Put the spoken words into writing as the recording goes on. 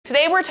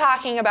Today we're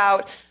talking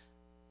about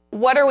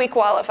what are we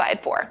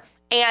qualified for?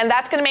 And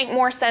that's going to make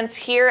more sense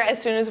here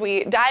as soon as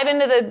we dive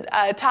into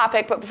the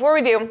topic. But before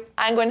we do,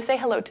 I'm going to say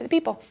hello to the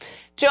people.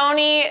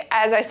 Joni,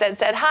 as I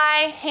said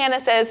hi. Hannah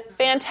says,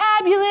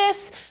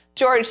 fantabulous.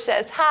 George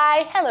says,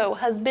 hi. Hello,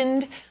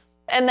 husband.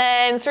 And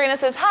then Serena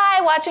says, hi,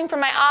 watching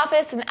from my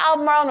office in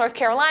Albemarle, North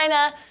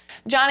Carolina.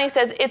 Johnny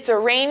says, it's a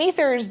rainy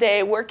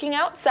Thursday, working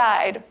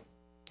outside.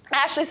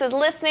 Ashley says,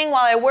 listening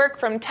while I work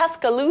from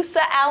Tuscaloosa,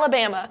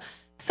 Alabama.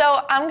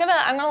 So I'm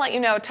gonna let you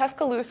know,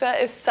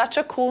 Tuscaloosa is such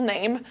a cool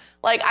name.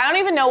 Like, I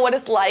don't even know what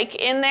it's like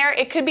in there.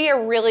 It could be a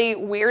really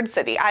weird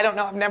city. I don't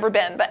know. I've never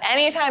been. But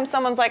anytime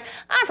someone's like,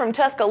 I'm from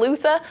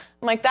Tuscaloosa,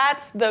 I'm like,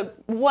 that's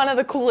one of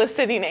the coolest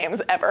city names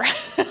ever.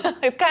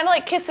 It's kind of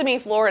like Kissimmee,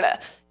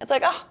 Florida. It's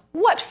like, oh,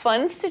 what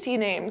fun city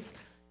names.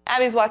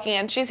 Abby's walking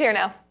in. She's here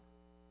now.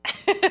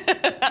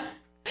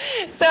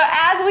 So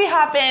as we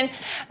hop in,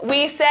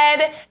 we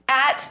said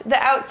at the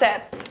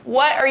outset,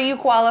 what are you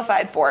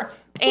qualified for?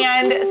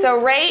 And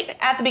so right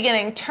at the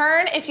beginning,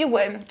 turn, if you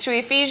would, to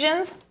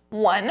Ephesians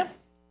 1.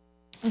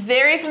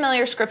 Very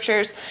familiar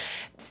scriptures,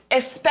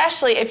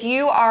 especially if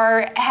you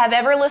have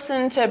ever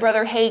listened to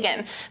Brother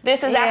Hagin.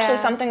 This is actually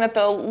something that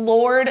the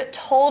Lord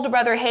told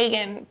Brother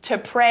Hagin to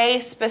pray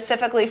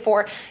specifically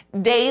for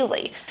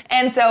daily.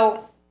 And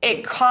so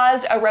it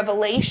caused a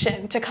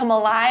revelation to come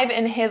alive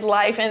in his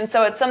life. And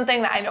so it's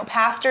something that I know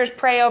pastors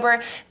pray over.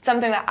 It's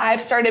something that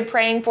I've started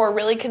praying for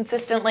really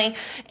consistently.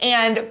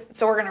 And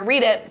so we're going to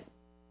read it.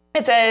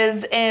 It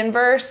says in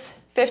verse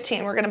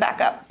 15, we're going to back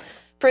up.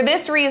 For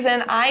this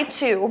reason, I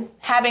too,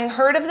 having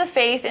heard of the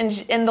faith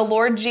in the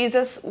Lord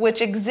Jesus,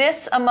 which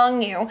exists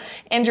among you,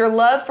 and your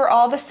love for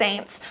all the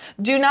saints,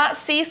 do not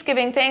cease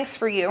giving thanks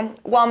for you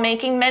while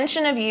making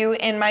mention of you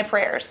in my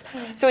prayers.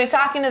 So he's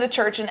talking to the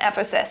church in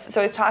Ephesus.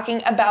 So he's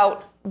talking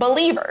about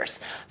believers.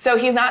 So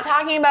he's not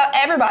talking about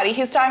everybody.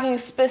 He's talking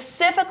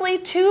specifically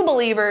to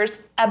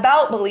believers,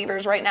 about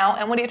believers right now,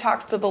 and what he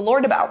talks to the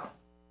Lord about.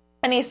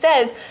 And he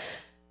says,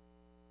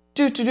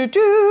 got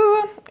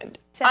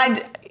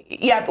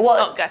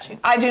you.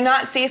 I do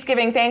not cease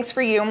giving thanks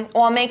for you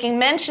while making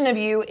mention of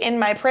you in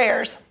my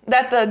prayers,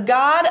 that the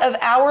God of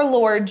our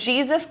Lord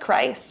Jesus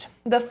Christ,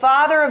 the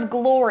Father of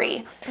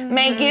glory,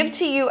 may give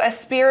to you a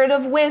spirit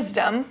of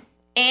wisdom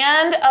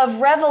and of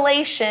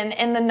revelation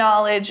in the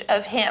knowledge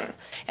of him.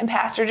 And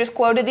Pastor just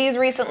quoted these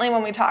recently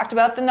when we talked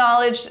about the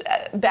knowledge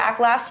back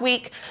last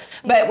week,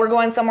 but we're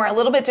going somewhere a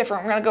little bit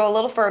different. We're going to go a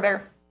little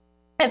further.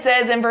 It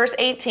says in verse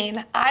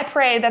 18, I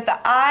pray that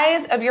the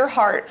eyes of your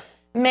heart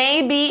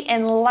may be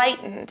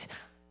enlightened,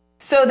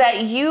 so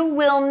that you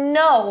will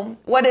know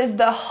what is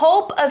the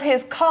hope of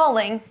his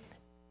calling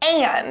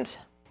and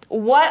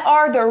what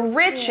are the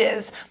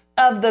riches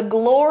of the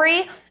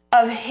glory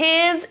of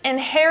his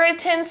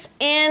inheritance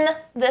in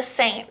the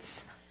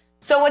saints.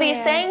 So what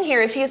he's saying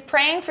here is he's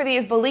praying for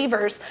these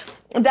believers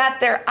that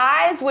their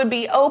eyes would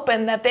be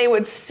open, that they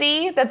would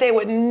see, that they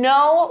would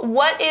know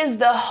what is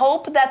the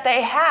hope that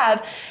they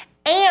have,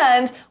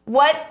 and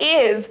what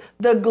is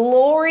the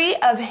glory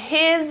of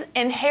his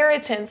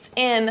inheritance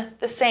in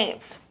the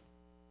saints.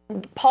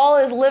 Paul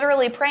is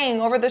literally praying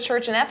over the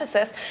church in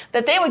Ephesus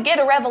that they would get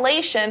a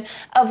revelation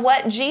of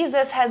what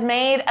Jesus has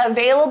made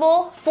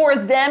available for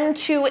them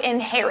to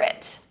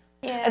inherit.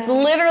 That's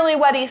literally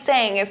what he's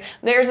saying is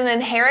there's an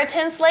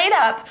inheritance laid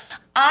up.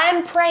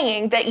 I'm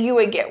praying that you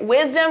would get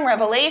wisdom,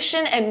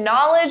 revelation, and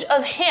knowledge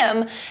of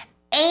him,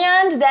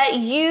 and that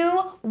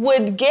you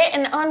would get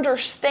an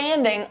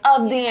understanding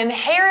of the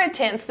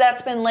inheritance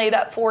that's been laid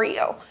up for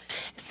you.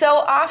 So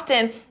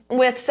often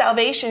with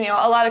salvation,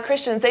 a lot of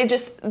Christians,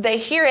 they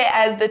hear it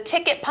as the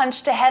ticket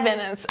punch to heaven.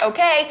 And it's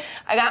okay,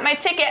 I got my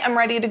ticket, I'm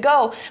ready to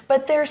go.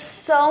 But there's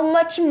so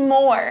much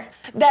more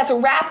that's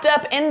wrapped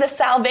up in the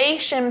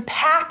salvation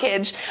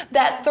package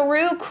that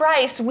through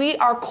Christ we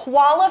are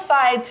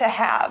qualified to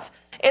have.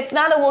 It's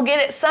not we'll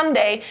get it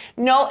someday.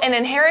 No, an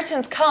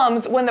inheritance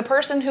comes when the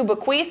person who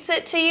bequeaths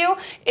it to you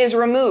is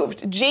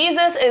removed.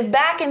 Jesus is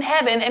back in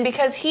heaven, and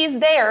because he's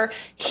there,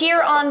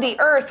 here on the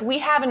earth, we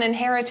have an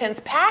inheritance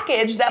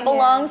package that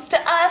belongs to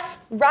us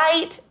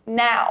right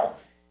now.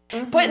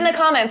 Put in the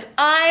comments,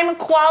 I'm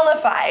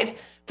qualified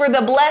for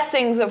the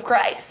blessings of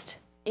Christ.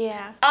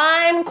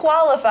 I'm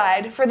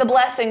qualified for the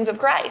blessings of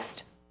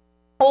Christ.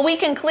 Well, we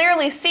can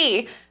clearly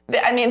see,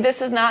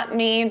 this is not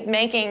me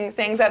making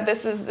things up.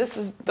 This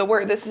is the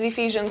word. This is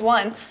Ephesians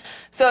 1.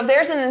 So if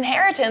there's an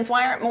inheritance,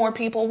 why aren't more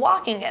people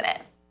walking in it?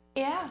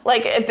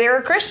 Like if there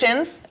are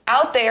Christians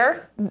out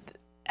there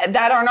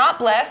that are not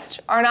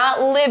blessed, are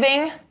not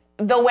living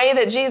the way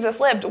that Jesus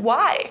lived,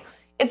 why?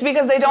 It's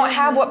because they don't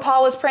have what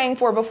Paul was praying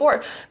for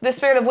before. The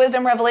spirit of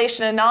wisdom,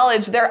 revelation, and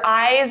knowledge, their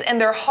eyes and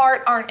their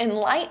heart aren't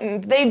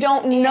enlightened. They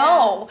don't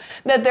know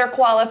that they're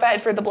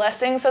qualified for the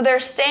blessing. So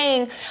they're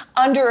staying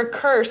under a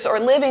curse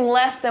or living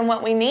less than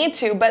what we need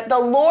to. But the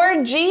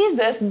Lord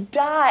Jesus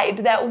died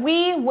that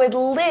we would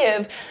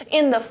live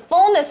in the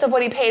fullness of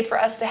what he paid for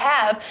us to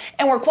have.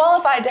 And we're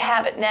qualified to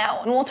have it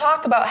now. And we'll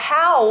talk about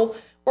how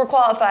we're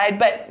qualified,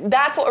 but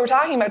that's what we're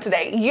talking about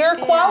today. You're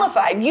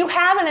qualified. You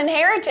have an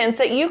inheritance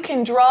that you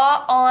can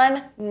draw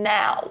on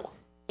now.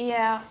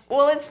 Yeah.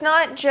 Well, it's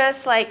not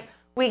just like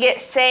we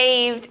get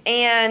saved,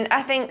 and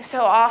I think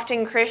so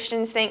often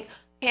Christians think,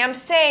 okay, I'm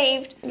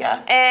saved,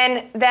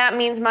 and that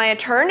means my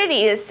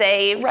eternity is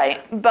saved.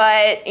 Right.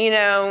 But,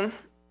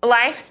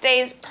 life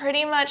stays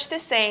pretty much the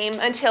same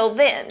until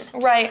then.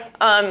 Right.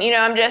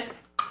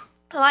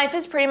 Life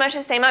is pretty much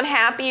the same. I'm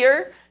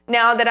happier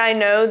now that I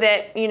know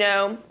that,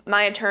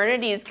 my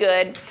eternity is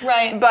good.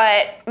 Right.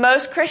 But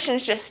most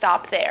Christians just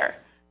stop there.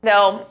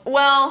 Some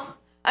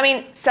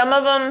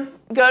of them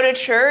go to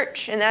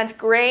church, and that's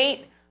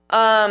great.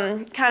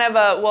 Now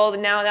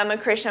that I'm a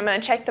Christian, I'm going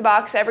to check the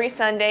box every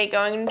Sunday,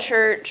 going to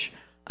church,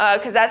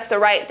 because that's the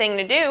right thing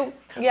to do.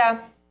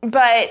 Yeah.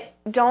 But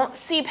don't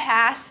see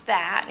past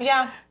that.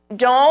 Yeah.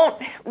 Don't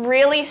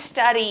really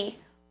study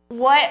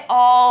what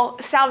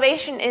all,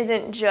 salvation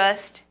isn't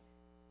just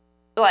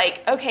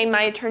like, okay,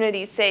 my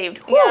eternity's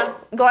saved. Whew, yeah.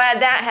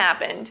 Glad that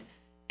happened.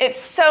 It's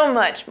so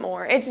much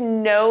more. It's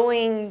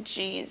knowing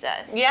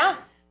Jesus. Yeah.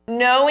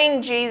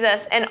 Knowing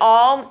Jesus and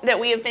all that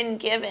we have been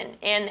given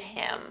in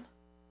him.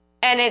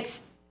 And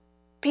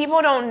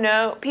people don't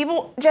know,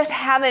 people just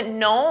haven't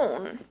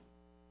known.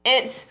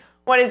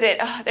 What is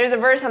it? There's a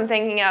verse I'm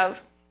thinking of.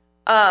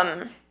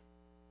 I'll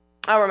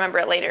remember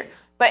it later.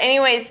 But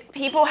anyways,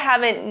 people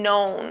haven't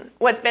known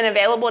what's been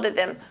available to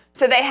them,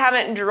 so they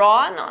haven't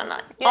drawn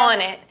on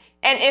it.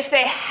 And if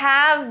they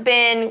have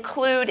been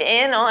clued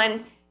in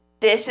on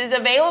this is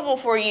available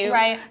for you,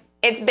 right,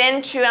 it's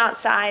been too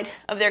outside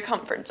of their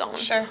comfort zone.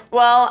 Sure.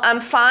 Well, I'm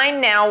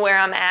fine now where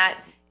I'm at.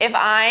 If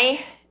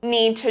I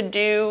need to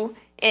do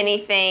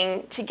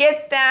anything to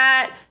get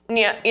that,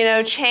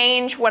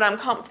 change what I'm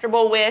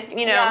comfortable with,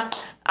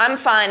 I'm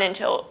fine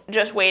until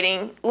just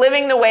waiting,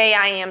 living the way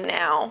I am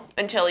now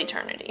until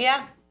eternity.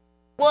 Yeah.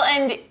 Well,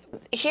 and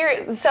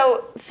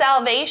so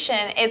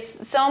salvation,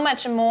 it's so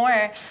much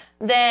more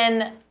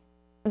than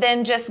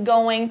just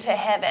going to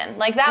heaven.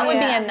 Like that would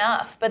be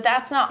enough, but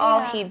that's not all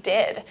he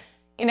did.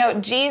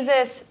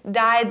 Jesus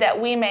died that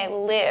we may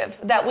live,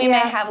 that we may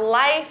have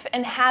life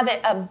and have it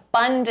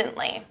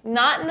abundantly,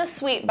 not in the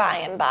sweet by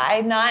and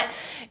by, not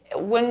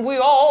when we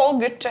all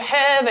get to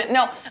heaven.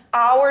 No,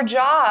 our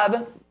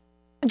job,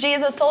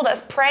 Jesus told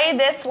us, pray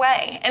this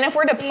way. And if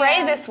we're to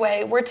pray this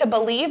way, we're to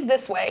believe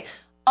this way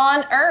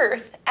on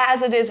earth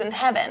as it is in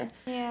heaven.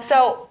 Yeah.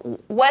 So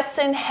what's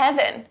in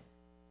heaven?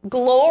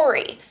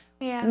 Glory,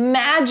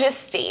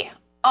 majesty,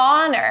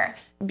 honor,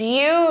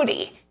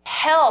 beauty,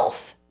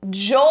 health,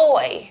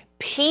 joy,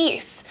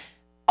 peace,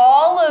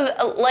 all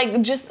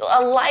of just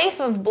a life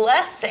of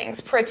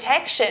blessings,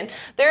 protection.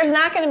 There's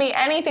not going to be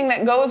anything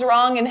that goes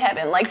wrong in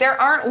heaven. Like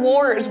there aren't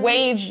wars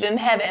waged in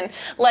heaven,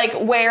 like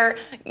where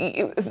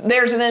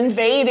there's an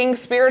invading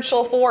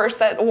spiritual force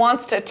that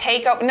wants to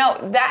take out. No,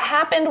 that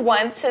happened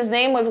once. His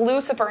name was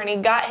Lucifer, and he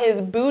got his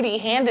booty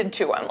handed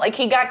to him. Like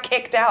he got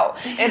kicked out.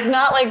 It's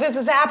not like this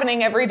is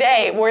happening every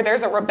day where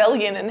there's a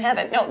rebellion in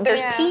heaven. No,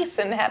 there's peace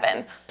in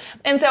heaven.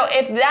 And so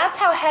if that's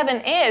how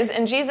heaven is,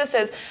 and Jesus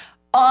says,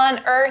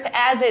 on earth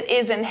as it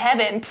is in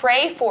heaven,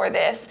 pray for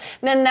this,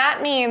 then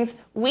that means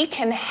we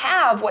can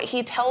have what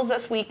he tells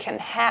us we can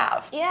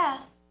have. Yeah.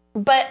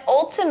 But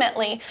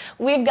ultimately,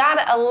 we've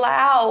got to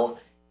allow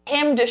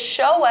him to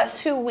show us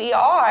who we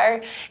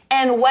are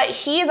and what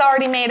he's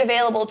already made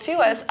available to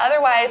us.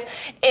 Otherwise,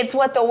 it's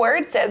what the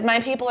word says, my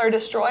people are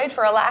destroyed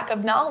for a lack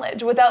of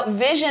knowledge. Without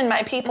vision,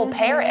 my people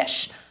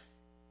perish.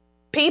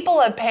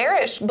 People have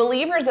perished.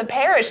 Believers have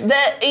perished.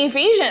 The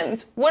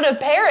Ephesians would have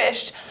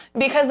perished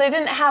because they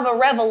didn't have a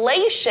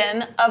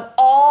revelation of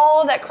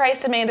all that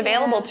Christ had made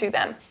available to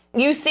them.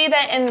 You see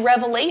that in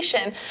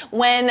Revelation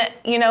when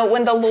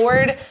the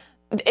Lord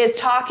is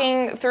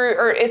talking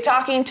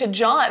to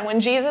John, when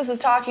Jesus is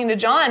talking to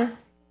John,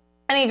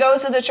 and he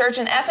goes to the church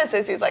in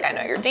Ephesus. He's like, I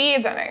know your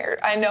deeds.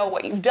 I know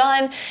what you've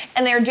done.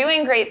 And they're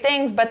doing great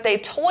things, but they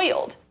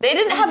toiled. They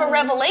didn't have a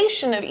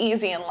revelation of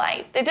easy and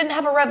light. They didn't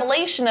have a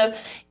revelation of,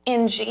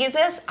 in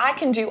Jesus, I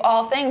can do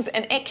all things,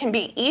 and it can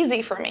be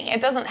easy for me.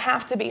 It doesn't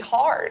have to be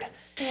hard.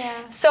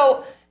 Yeah.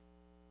 So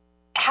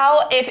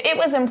if it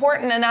was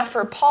important enough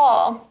for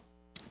Paul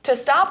to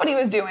stop what he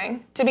was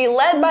doing, to be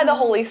led by the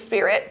Holy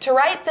Spirit, to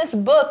write this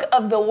book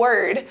of the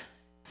Word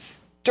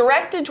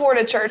directed toward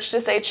a church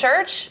to say,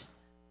 church,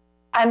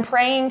 I'm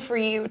praying for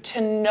you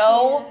to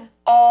know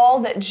all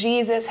that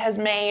Jesus has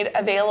made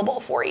available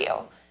for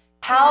you.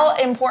 How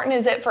important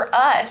is it for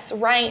us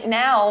right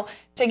now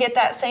to get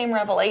that same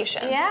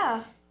revelation?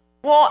 Yeah.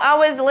 Well, I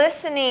was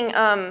listening,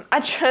 I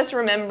just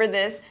remembered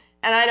this,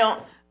 and I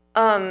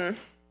don't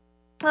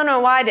know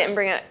why I didn't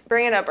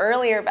bring it up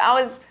earlier,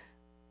 but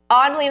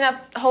oddly enough,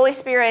 Holy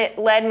Spirit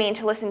led me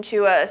to listen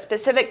to a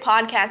specific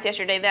podcast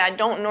yesterday that I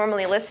don't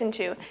normally listen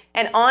to,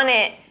 and on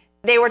it,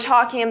 they were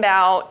talking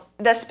about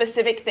the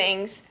specific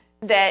things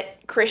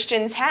that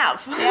Christians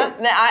have.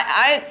 Yep.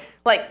 That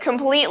I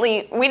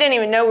completely, we didn't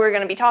even know we were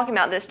going to be talking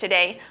about this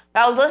today,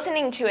 but I was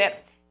listening to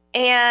it,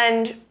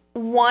 and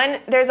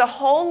there's a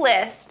whole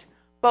list,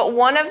 but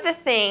one of the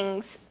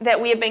things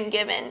that we have been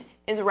given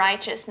is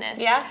righteousness.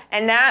 Yeah.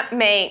 And that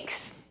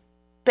makes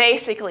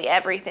basically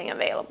everything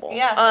available.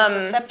 Yeah, it's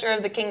the scepter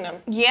of the kingdom.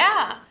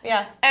 Yeah.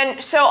 Yeah.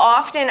 And so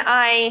often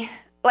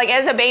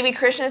as a baby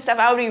Christian and stuff,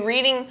 I would be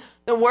reading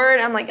the word.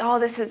 I'm like, oh,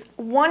 this is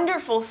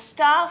wonderful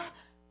stuff.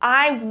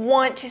 I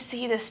want to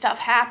see this stuff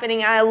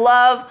happening. I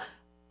love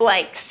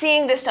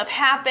seeing this stuff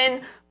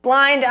happen.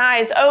 Blind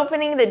eyes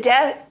opening, the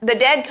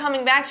dead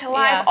coming back to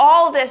life,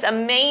 all this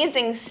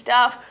amazing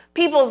stuff.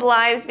 People's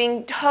lives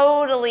being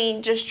totally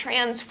just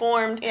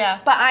transformed. Yeah.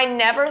 But I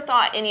never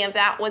thought any of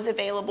that was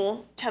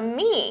available to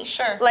me.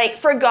 Sure.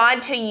 For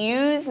God to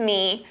use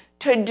me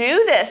to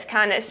do this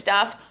kind of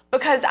stuff,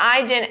 because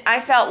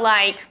I felt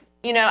like,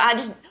 I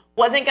just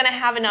wasn't going to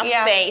have enough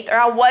faith, or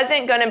I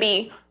wasn't going to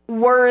be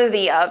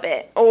worthy of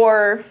it,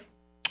 or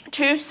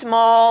too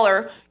small,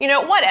 or,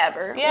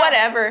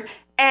 whatever.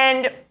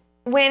 And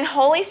when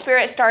Holy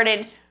Spirit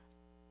started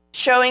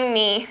showing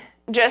me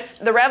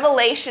just the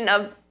revelation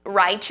of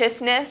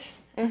righteousness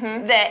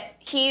that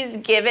he's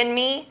given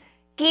me,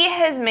 he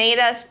has made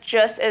us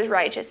just as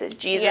righteous as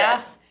Jesus.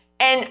 Yeah.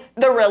 And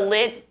the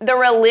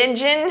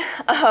religion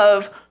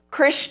of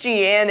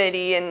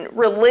Christianity and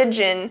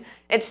religion,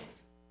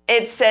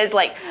 it says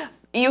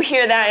you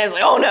hear that and it's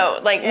like, oh no,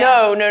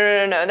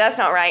 no, that's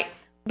not right.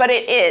 But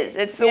it is.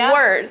 It's the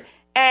word.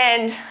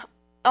 And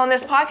on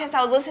this podcast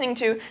I was listening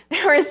to,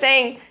 they were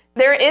saying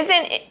there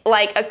isn't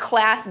a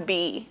class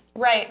B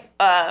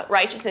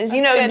righteousness.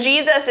 Good.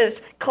 Jesus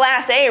is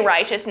class A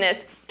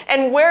righteousness,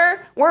 and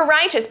we're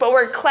righteous, but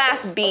we're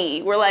class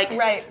B. We're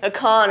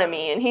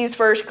economy, and he's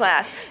first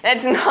class.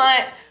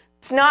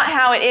 It's not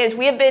how it is.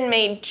 We have been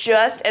made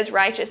just as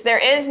righteous. There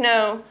is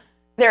no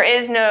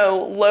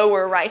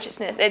lower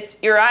righteousness.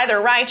 You're either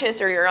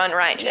righteous or you're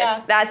unrighteous.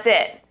 Yeah. That's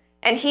it.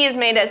 And he has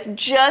made us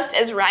just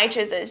as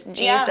righteous as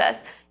Jesus. Yeah.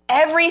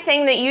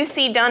 Everything that you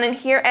see done in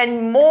here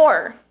and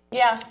more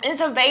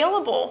is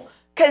available,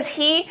 because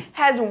he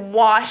has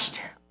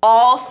washed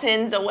all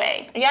sins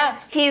away. Yeah.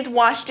 He's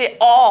washed it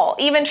all,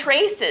 even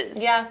traces.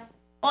 Yeah.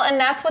 Well, and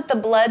that's what the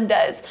blood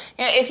does.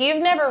 If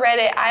you've never read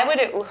it, I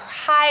would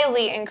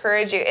highly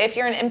encourage you. If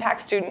you're an Impact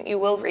student, you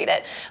will read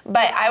it.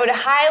 But I would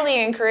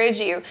highly encourage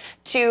you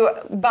to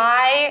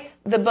buy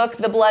the book,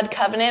 The Blood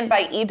Covenant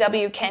by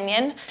E.W.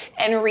 Kenyon,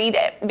 and read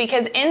it.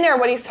 Because in there,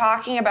 what he's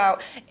talking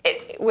about,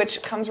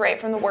 which comes right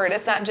from the word,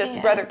 it's not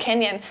just Brother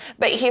Kenyon,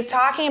 but he's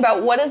talking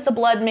about what is the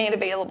blood made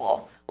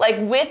available.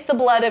 With the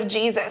blood of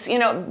Jesus.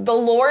 The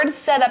Lord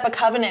set up a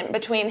covenant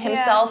between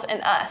himself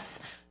and us,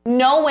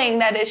 knowing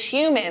that as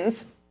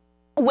humans,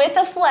 with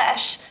a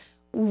flesh,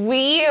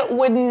 we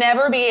would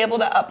never be able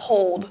to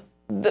uphold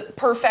the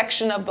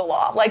perfection of the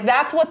law.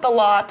 That's what the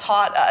law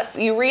taught us.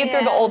 You read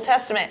through the Old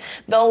Testament,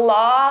 the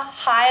law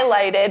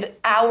highlighted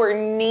our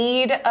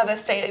need of a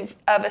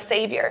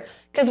savior,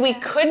 because we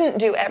couldn't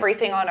do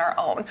everything on our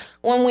own.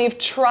 When we've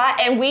tried,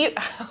 and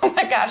oh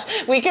my gosh,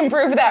 we can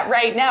prove that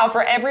right now.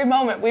 For every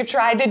moment we've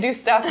tried to do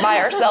stuff by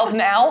ourselves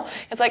now,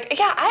 it's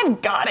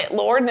I've got it,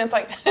 Lord. And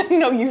it's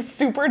no, you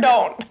super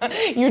don't.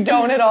 You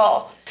don't at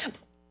all.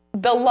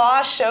 The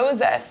law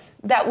shows us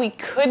that we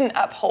couldn't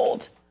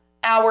uphold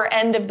our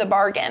end of the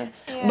bargain.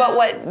 Yeah. But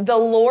what the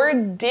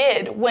Lord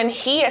did when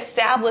he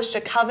established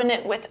a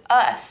covenant with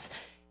us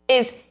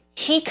is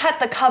he cut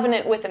the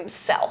covenant with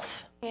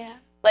himself. Yeah.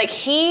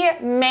 He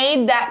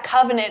made that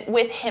covenant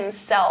with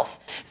himself.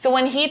 So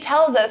when he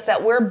tells us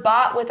that we're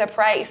bought with a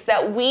price,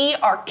 that we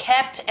are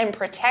kept and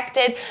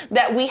protected,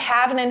 that we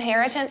have an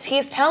inheritance,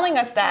 he's telling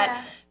us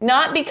that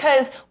not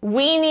because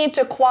we need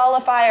to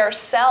qualify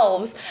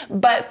ourselves,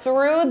 but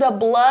through the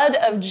blood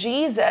of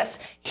Jesus,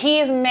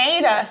 he's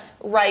made us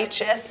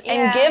righteous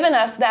and given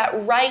us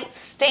that right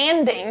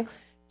standing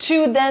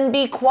to then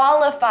be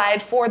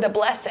qualified for the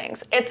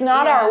blessings. It's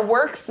not our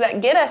works that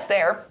get us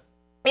there.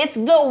 It's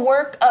the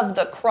work of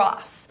the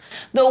cross.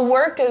 The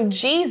work of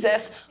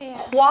Jesus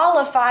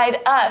qualified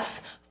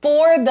us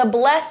for the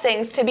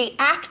blessings to be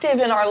active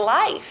in our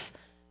life.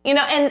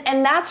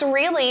 And that's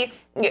really,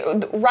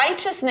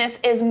 righteousness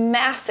is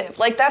massive.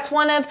 That's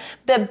one of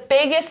the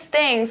biggest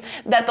things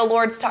that the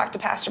Lord's talked to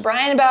Pastor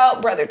Brian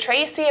about, Brother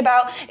Tracy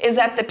about, is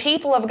that the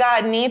people of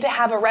God need to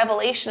have a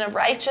revelation of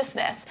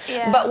righteousness.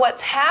 Yeah. But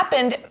what's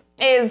happened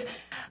is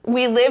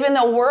we live in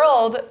the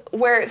world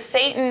where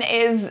Satan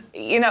is,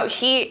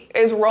 he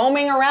is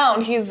roaming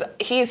around.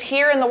 He's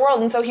here in the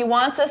world. And so he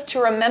wants us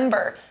to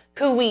remember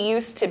who we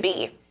used to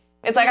be.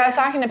 It's I was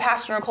talking to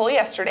Pastor Nicole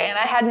yesterday, and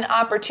I had an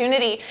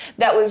opportunity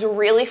that was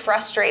really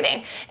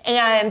frustrating.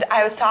 And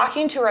I was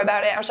talking to her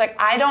about it. I was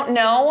I don't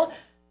know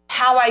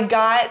how I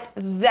got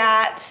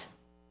that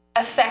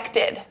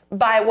affected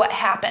by what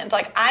happened.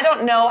 I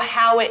don't know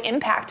how it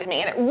impacted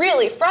me. And it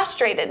really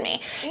frustrated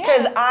me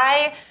because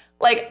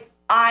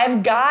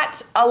I've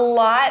got a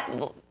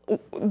lot.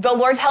 The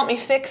Lord's helped me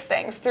fix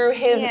things through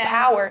his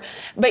power.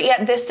 But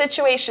yet this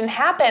situation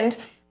happened.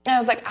 And I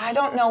was I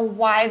don't know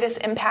why this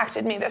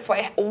impacted me this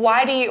way.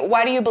 Why do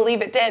you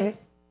believe it did?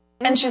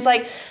 And she's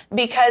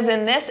because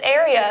in this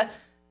area,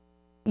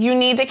 you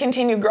need to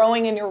continue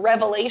growing in your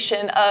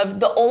revelation of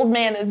the old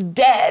man is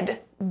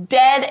dead.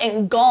 dead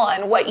and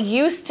gone. What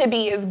used to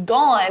be is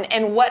gone,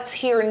 and what's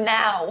here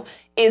now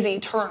is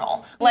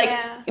eternal. Like,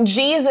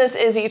 Jesus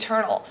is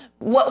eternal.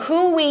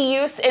 Who we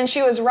used, and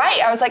she was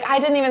right. I was like, I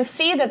didn't even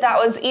see that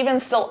was even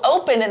still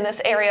open in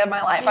this area of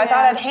my life. I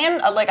thought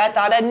I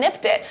thought I'd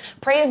nipped it.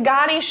 Praise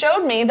God, he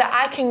showed me that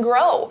I can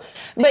grow.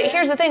 But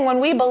here's the thing, when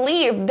we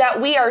believe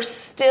that we are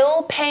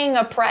still paying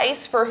a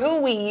price for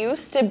who we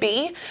used to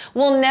be,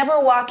 we'll never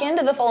walk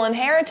into the full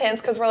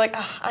inheritance because we're like,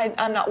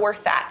 I'm not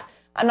worth that.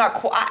 I'm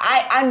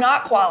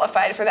not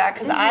qualified for that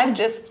because I've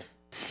just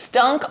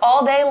stunk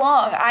all day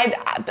long.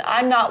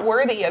 I'm not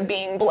worthy of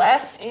being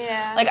blessed.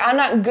 Yeah. Like, I'm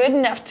not good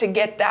enough to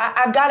get that.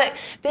 I've got it.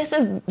 This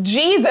is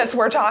Jesus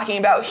we're talking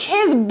about.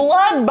 His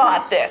blood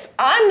bought this.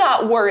 I'm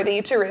not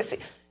worthy to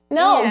receive.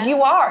 No,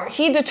 you are.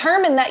 He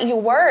determined that you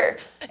were.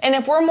 And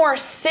if we're more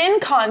sin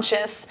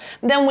conscious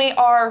than we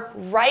are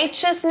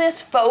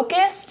righteousness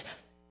focused,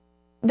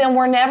 then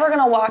we're never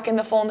going to walk in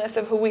the fullness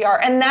of who we are.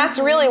 And that's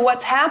really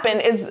what's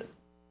happened, is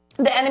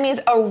the enemy's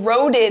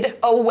eroded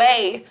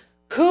away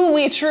who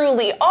we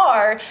truly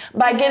are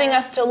by getting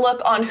us to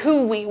look on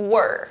who we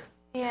were.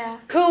 Yeah.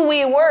 Who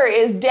we were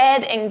is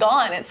dead and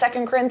gone. It's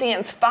 2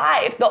 Corinthians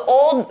 5. The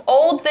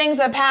old things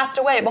have passed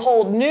away.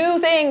 Behold, new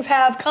things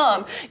have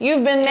come.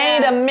 You've been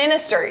made a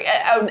minister,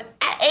 an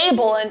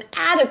able and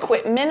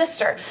adequate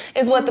minister,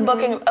 is what the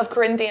book of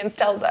Corinthians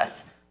tells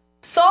us.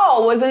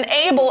 Saul was an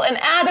able and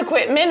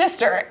adequate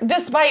minister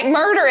despite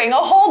murdering a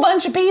whole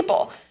bunch of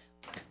people.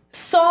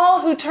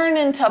 Saul, who turned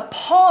into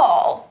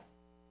Paul,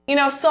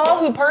 Saul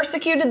who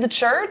persecuted the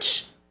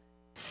church,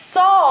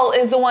 Saul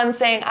is the one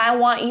saying, I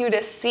want you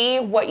to see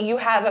what you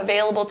have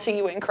available to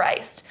you in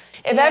Christ.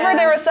 If ever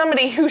there was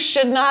somebody who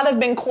should not have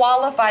been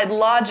qualified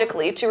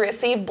logically to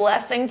receive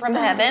blessing from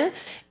heaven,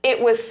 it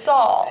was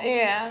Saul.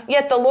 Yeah.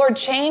 Yet the Lord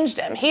changed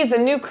him. He's a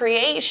new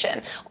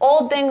creation.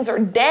 Old things are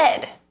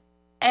dead.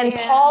 And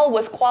Paul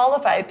was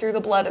qualified through the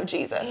blood of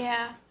Jesus.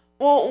 Yeah.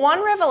 Well,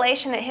 one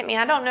revelation that hit me,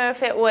 I don't know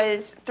if it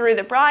was through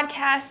the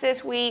broadcast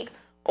this week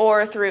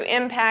or through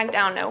Impact,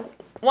 I don't know,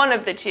 one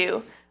of the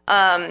two.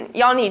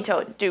 Y'all need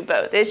to do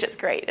both. It's just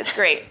great. It's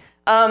great.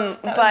 That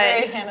was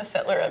very Hannah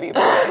Sittler of you.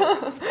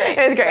 It's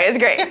great. It's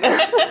great.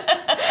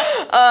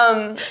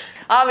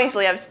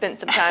 Obviously, I've spent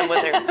some time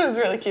with her. It was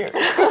really cute.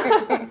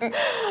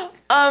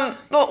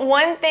 But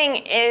one thing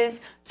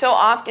is, so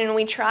often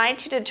we try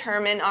to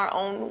determine our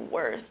own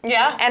worth.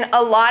 Yeah. And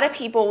a lot of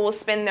people will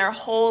spend their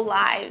whole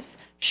lives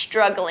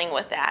struggling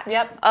with that.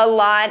 Yep. A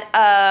lot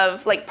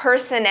of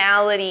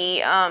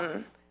personality,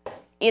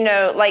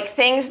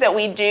 things that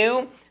we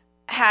do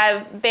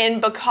have been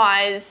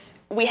because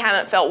we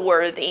haven't felt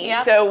worthy.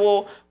 Yep.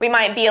 So we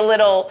might be a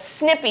little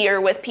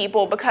snippier with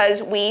people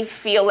because we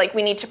feel like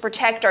we need to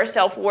protect our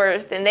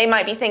self-worth, and they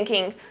might be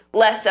thinking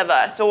less of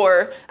us,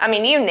 or,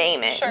 you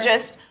name it. Sure.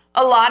 Just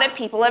a lot of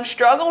people have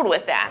struggled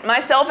with that,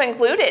 myself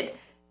included.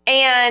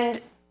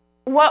 And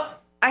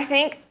what I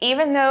think,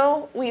 even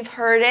though we've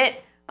heard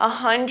it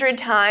 100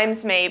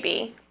 times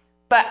maybe,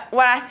 but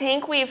what I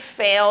think we've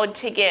failed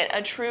to get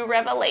a true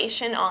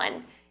revelation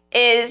on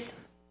is,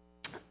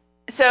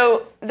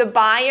 so the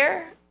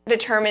buyer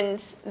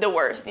determines the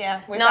worth.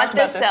 Yeah, we not talked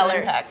about the seller.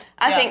 This in Impact.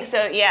 I think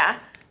so, yeah.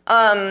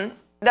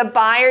 The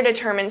buyer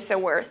determines the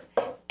worth.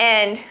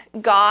 And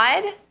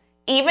God,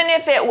 even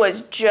if it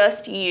was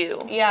just you,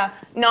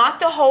 not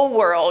the whole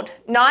world,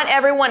 not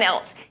everyone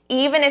else,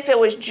 even if it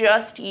was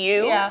just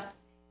you,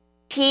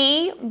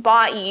 he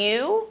bought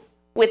you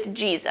with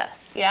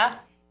Jesus. Yeah.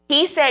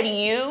 He said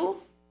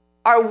you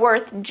are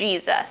worth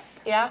Jesus.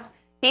 Yeah.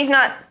 He's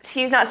not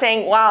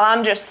saying, wow,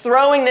 I'm just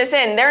throwing this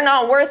in. They're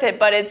not worth it,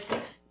 but it's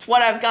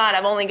what I've got.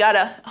 I've only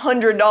got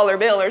 $100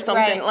 bill or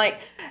something. Right.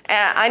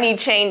 I need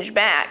change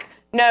back.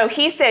 No,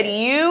 he said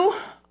you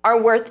are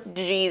worth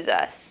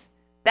Jesus.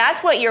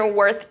 That's what you're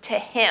worth to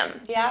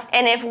him. Yeah.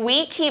 And if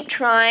we keep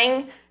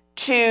trying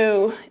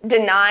to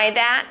deny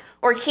that,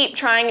 or keep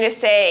trying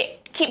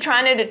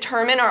to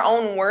determine our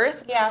own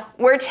worth,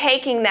 we're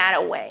taking that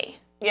away.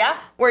 Yeah.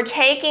 We're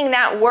taking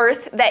that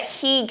worth that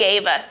he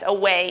gave us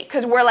away,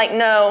 because we're like,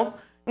 no,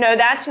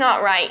 that's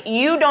not right.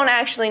 You don't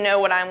actually know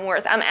what I'm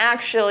worth. I'm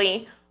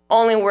actually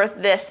only worth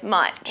this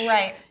much.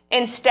 Right.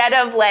 Instead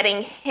of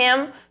letting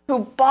him who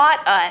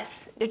bought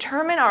us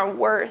determine our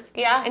worth.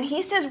 Yeah. And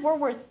he says we're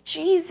worth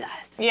Jesus.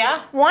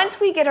 Yeah. Once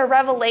we get a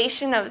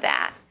revelation of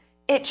that,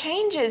 it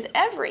changes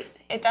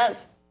everything. It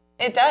does.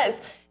 It does.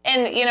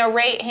 And,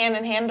 right hand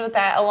in hand with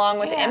that, along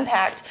with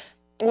Impact,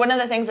 one of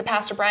the things that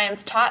Pastor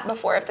Brian's taught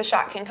before, if the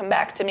shot can come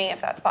back to me,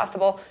 if that's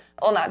possible,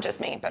 well, not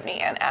just me, but me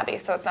and Abby,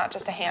 so it's not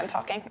just a hand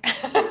talking.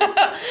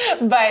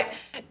 But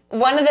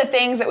one of the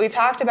things that we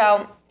talked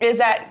about is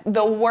that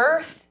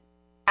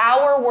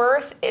our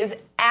worth is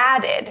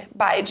added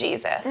by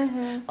Jesus.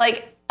 Mm-hmm.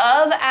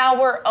 Of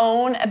our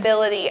own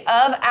ability,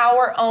 of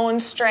our own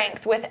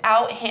strength,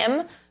 without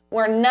him,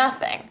 we're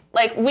nothing.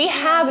 We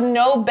have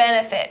no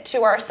benefit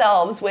to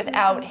ourselves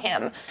without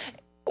him.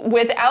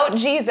 Without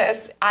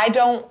Jesus,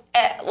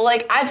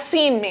 I've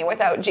seen me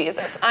without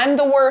Jesus. I'm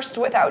the worst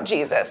without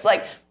Jesus.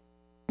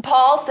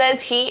 Paul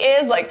says he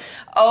is, like,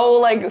 oh,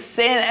 like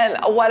sin and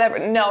whatever.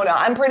 No,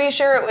 I'm pretty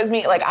sure it was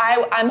me. Like,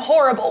 I'm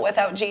horrible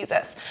without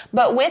Jesus.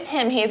 But with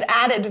him, he's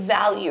added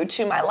value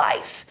to my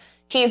life.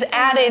 He's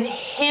added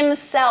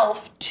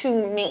himself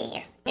to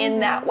me in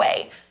that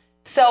way.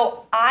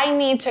 So I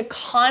need to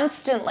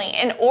constantly,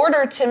 in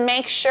order to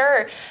make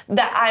sure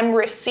that I'm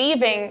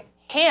receiving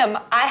him,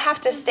 I have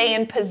to stay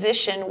in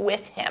position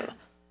with him.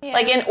 Yeah.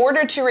 Like, in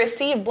order to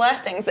receive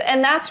blessings.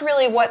 And that's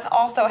really what's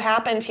also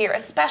happened here,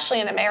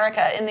 especially in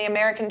America, in the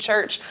American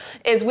church,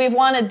 is we've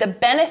wanted the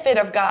benefit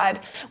of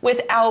God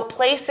without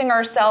placing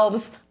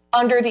ourselves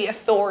under the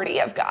authority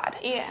of God.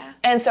 Yeah.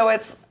 And so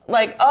it's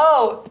like,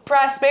 oh,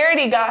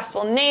 prosperity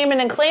gospel, name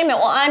it and claim it.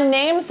 Well, I'm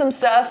named some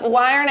stuff.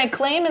 Why aren't I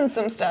claiming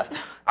some stuff?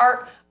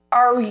 Are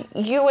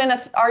you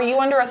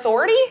under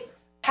authority?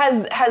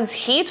 Has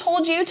he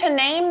told you to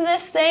name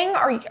this thing?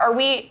 Are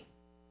we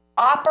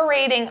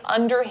operating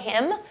under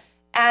him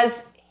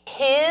as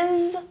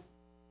his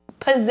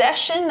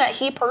possession that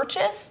he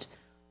purchased?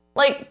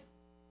 Like,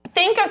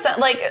 think of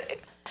something,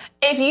 like,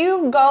 if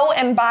you go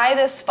and buy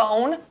this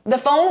phone, the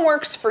phone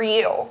works for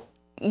you.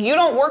 You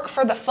don't work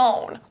for the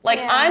phone. Like,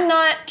 I'm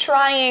not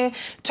trying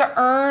to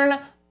earn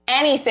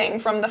anything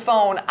from the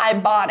phone. I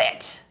bought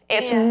it.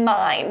 It's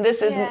mine.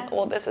 This is,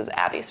 this is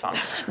Abby's phone.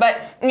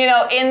 But,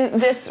 in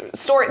this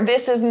store,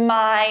 this is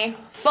my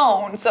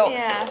phone. So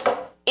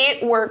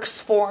it works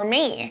for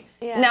me.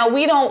 Yeah. Now,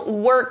 we don't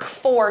work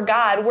for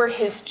God. We're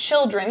his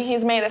children.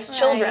 He's made us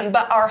children. Right.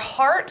 But our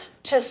heart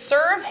to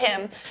serve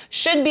him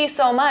should be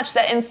so much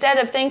that instead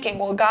of thinking,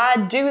 well,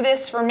 God, do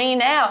this for me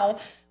now,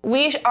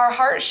 our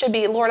heart should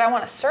be, Lord, I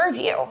want to serve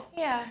you.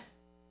 Yeah.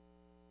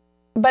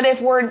 But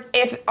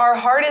if our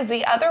heart is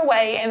the other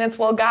way and it's,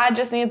 well, God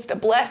just needs to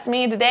bless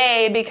me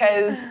today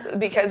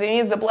because he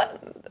needs to bless,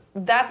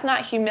 that's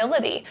not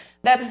humility.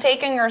 That's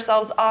taking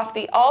ourselves off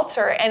the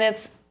altar, and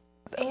it's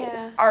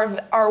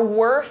our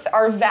worth,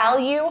 our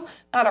value,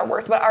 not our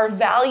worth, but our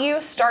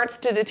value starts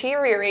to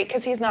deteriorate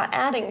because he's not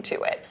adding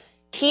to it.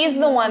 He's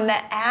the one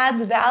that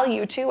adds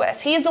value to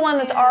us. He's the one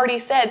that's already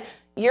said,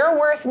 you're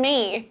worth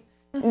me.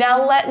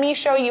 Now let me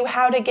show you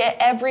how to get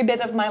every bit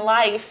of my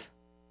life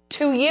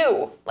to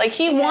you. Like,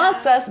 he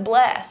wants us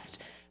blessed.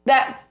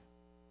 That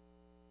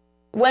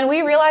when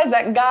we realize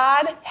that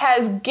God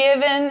has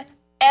given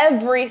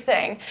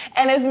everything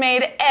and has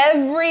made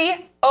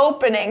every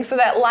opening so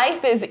that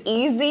life is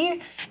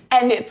easy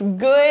and it's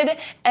good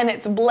and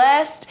it's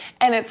blessed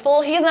and it's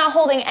full, he's not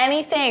holding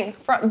anything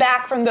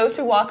back from those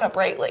who walk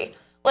uprightly.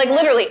 Like,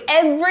 literally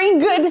every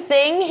good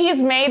thing,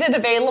 he's made it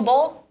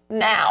available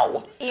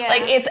now. Yeah.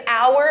 Like, it's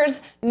ours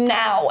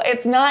now.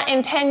 It's not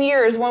in 10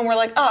 years when we're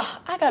like,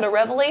 oh, I got a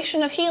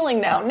revelation of healing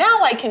now.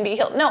 Now I can be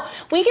healed. No,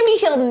 we can be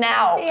healed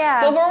now.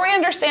 Yeah. Before we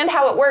understand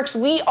how it works,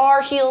 we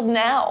are healed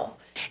now.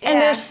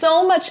 And there's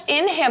so much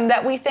in him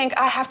that we think,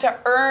 I have to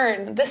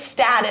earn the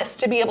status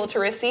to be able to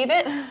receive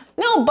it.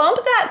 No, bump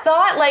that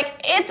thought. Like,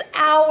 it's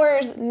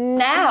ours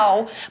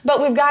now, but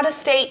we've got to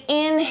stay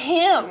in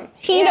him.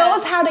 He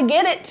knows how to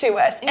get it to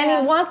us, and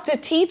he wants to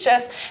teach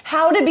us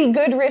how to be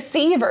good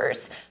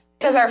receivers,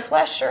 because our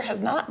flesh sure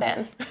has not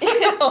been.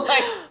 Well,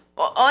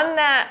 on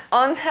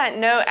that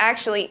note,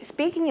 actually,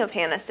 speaking of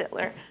Hannah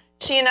Sittler,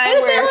 she and I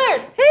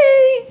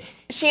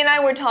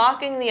were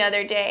talking the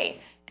other day.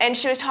 And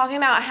she was talking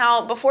about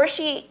how before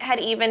she had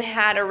even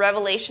had a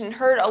revelation,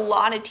 heard a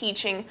lot of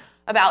teaching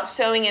about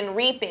sowing and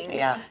reaping.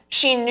 Yeah.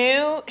 She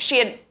knew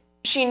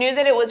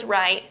that it was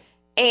right,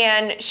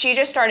 and she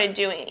just started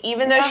doing it.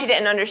 Even though she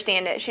didn't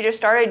understand it, she just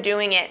started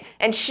doing it,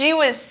 and she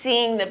was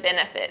seeing the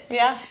benefits.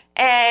 Yeah.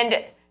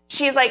 And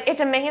she's like,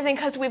 it's amazing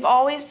because we've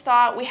always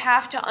thought we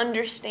have to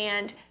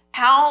understand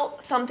how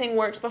something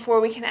works before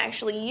we can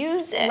actually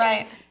use it.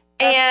 Right.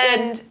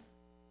 That's good.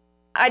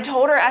 I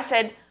told her, I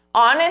said,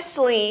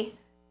 honestly,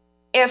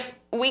 if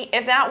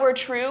that were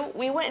true,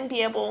 we wouldn't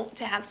be able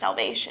to have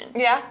salvation.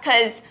 Yeah.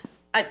 Because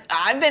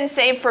I've been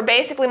saved for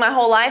basically my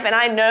whole life, and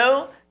I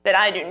know that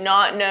I do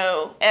not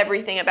know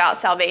everything about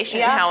salvation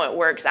and how it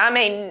works. I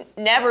may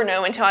never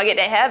know until I get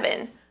to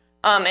heaven.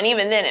 And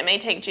even then, it may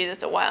take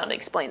Jesus a while to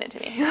explain it to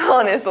me,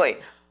 honestly.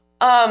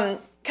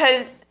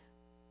 Because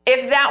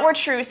if that were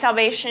true,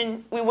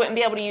 salvation, we wouldn't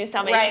be able to use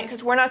salvation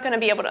because we're not going to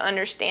be able to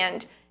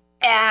understand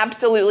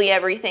absolutely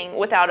everything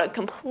without a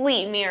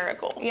complete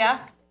miracle. Yeah.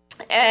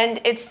 And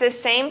it's the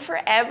same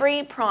for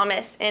every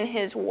promise in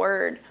his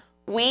word.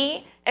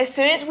 As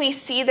soon as we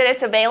see that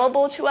it's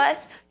available to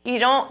us,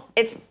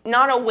 it's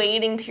not a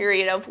waiting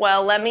period of,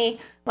 well, let me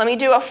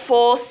do a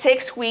full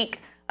 6-week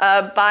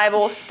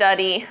Bible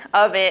study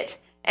of it,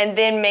 and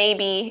then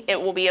maybe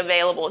it will be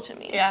available to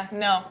me. Yeah,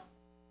 no,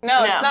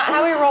 it's not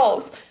how he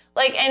rolls.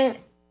 Like, and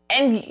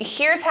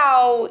here's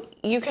how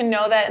you can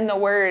know that in the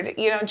word.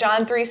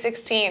 John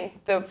 3:16,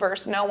 the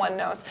verse no one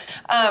knows.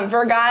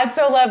 For God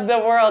so loved the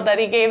world that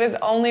he gave his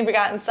only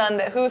begotten son,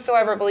 that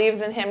whosoever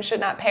believes in him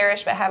should not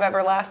perish but have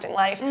everlasting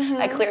life.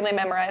 Mm-hmm. I clearly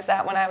memorized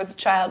that when I was a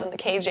child in the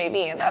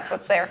KJV, and that's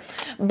what's there.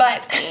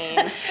 But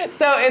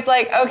so it's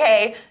like,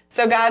 okay,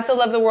 so God so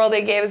loved the world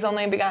that he gave his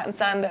only begotten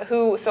son, that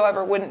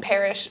whosoever wouldn't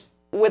perish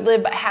would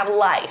live but have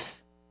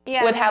life.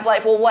 would have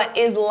life. Well, what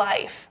is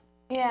life?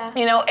 Yeah.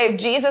 You know, if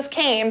Jesus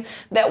came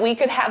that we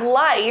could have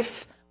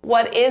life,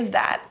 what is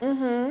that?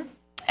 Mm-hmm.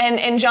 And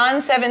in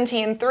John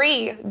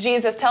 17:3,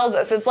 Jesus tells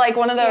us, it's like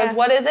one of those,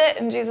 what is it?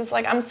 And Jesus is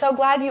like, I'm so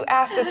glad you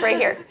asked this right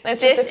here.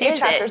 It's just a few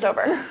chapters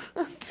over.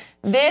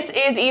 This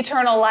is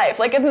eternal life.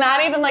 Like, it's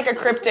not even like a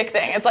cryptic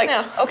thing. It's like,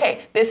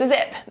 okay, this is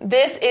it.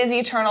 This is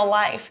eternal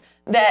life,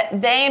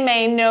 that they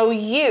may know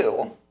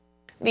you,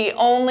 the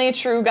only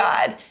true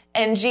God,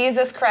 and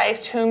Jesus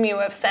Christ, whom you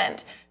have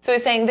sent. So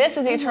he's saying this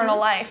is eternal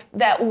life,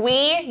 that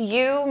we,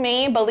 you,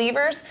 me,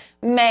 believers,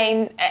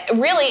 may,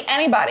 really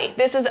anybody,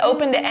 this is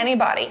open to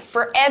anybody,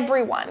 for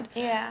everyone,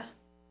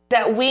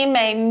 that we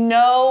may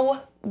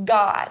know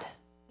God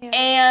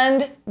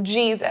and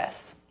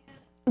Jesus.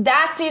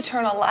 That's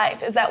eternal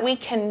life, is that we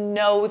can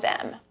know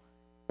them.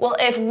 Well,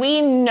 if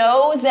we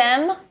know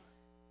them,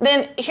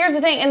 then here's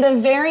the thing, in the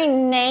very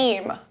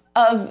name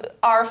of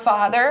our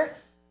Father,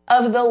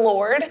 of the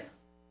Lord,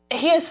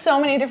 he has so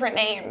many different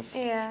names.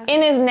 Yeah.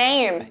 In his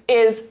name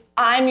is,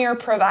 I'm your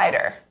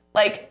provider.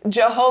 Like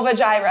Jehovah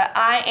Jireh,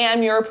 I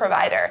am your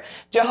provider.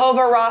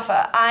 Jehovah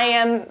Rapha, I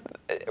am,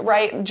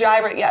 right,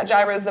 Jireh,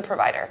 Jireh is the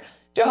provider.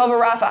 Jehovah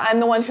Rapha, I'm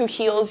the one who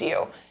heals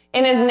you.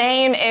 In his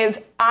name is,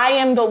 I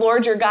am the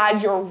Lord your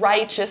God, your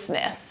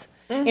righteousness.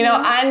 Mm-hmm. You know,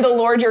 I'm the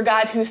Lord your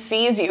God who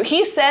sees you.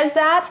 He says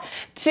that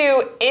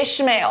to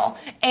Ishmael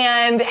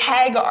and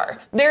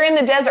Hagar. They're in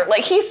the desert.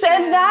 Like, he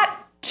says that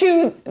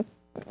to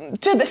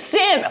the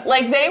sin.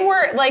 Like, they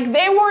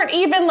weren't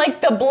even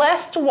like the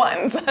blessed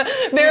ones.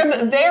 They're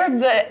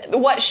the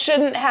what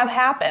shouldn't have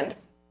happened.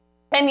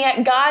 And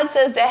yet God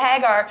says to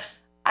Hagar,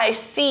 I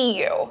see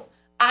you.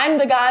 I'm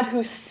the God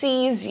who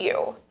sees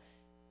you.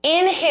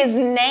 In his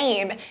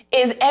name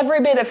is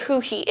every bit of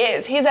who he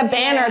is. He's a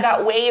banner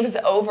that waves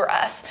over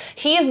us.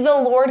 He's the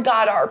Lord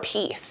God, our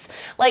peace.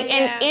 Like,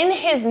 and in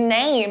his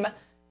name,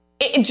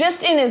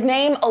 just in his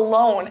name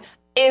alone,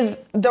 is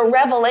the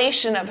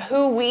revelation of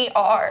who we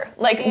are.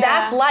 Like,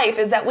 that's life,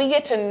 is that we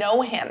get to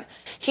know him.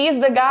 He's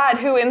the God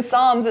who, in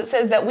Psalms, it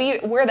says that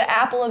we're the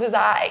apple of his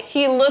eye.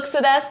 He looks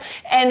at us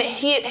and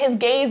his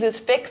gaze is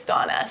fixed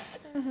on us.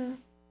 Mm-hmm.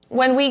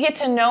 When we get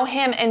to know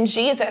him and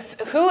Jesus,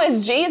 who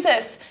is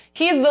Jesus?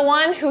 He's the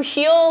one who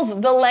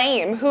heals the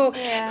lame,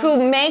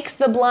 who makes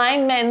the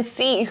blind men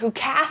see, who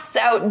casts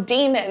out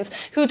demons,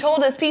 who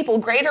told his people,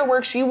 greater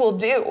works you will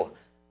do.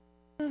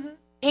 Mm-hmm.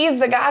 He's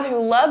the God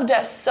who loved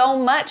us so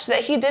much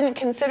that he didn't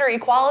consider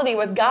equality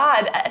with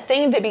God a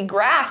thing to be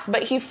grasped,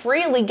 but he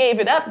freely gave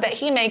it up that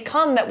he may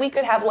come that we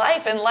could have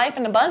life and life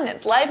in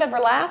abundance, life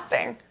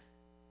everlasting.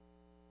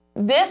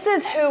 This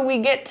is who we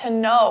get to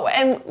know.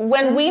 And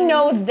when we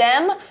know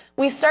them,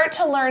 we start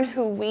to learn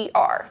who we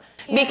are.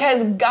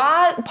 Because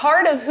God,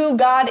 part of who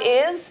God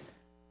is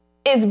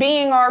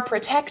being our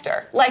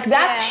protector. Like,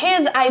 that's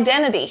his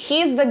identity.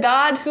 He's the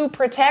God who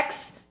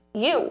protects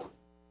you.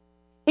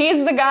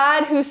 He's the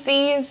God who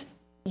sees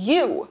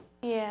you.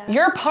 Yeah.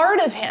 You're part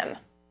of him.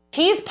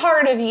 He's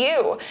part of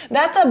you.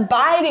 That's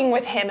abiding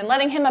with him and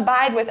letting him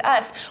abide with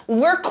us.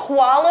 We're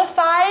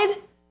qualified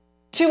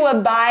to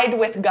abide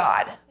with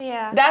God.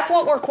 Yeah. That's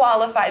what we're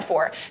qualified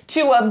for.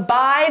 To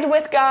abide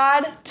with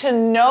God, to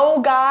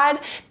know God,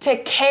 to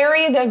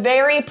carry the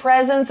very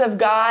presence of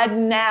God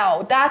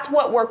now. That's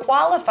what we're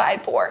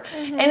qualified for.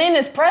 Mm-hmm. And in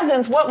his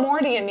presence, what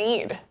more do you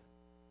need?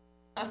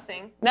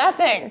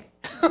 Nothing.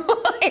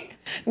 Like,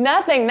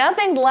 nothing.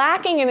 Nothing's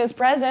lacking in his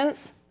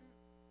presence.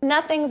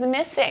 Nothing's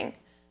missing.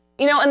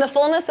 You know, in the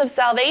fullness of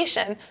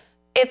salvation,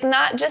 it's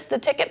not just the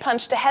ticket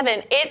punch to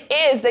heaven. It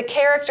is the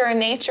character and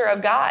nature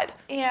of God.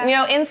 Yeah. You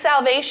know, in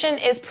salvation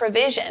is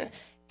provision.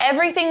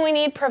 Everything we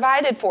need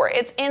provided for,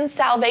 it's in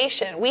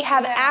salvation. We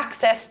have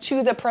access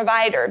to the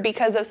provider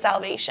because of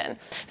salvation.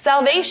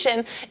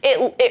 Salvation,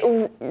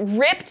 it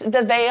ripped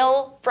the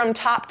veil from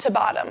top to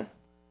bottom.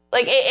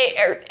 Like,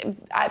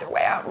 either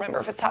way, I don't remember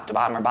if it's top to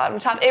bottom or bottom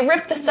to top. It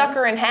ripped the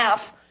sucker in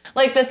half.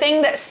 Like, the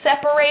thing that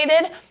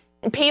separated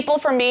people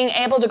from being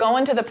able to go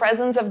into the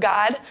presence of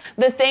God,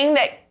 the thing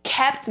that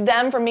kept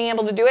them from being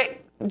able to do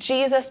it,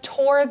 Jesus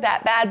tore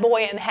that bad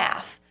boy in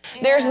half.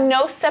 Yeah. There's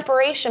no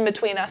separation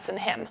between us and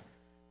him.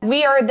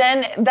 We are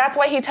then, that's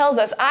why he tells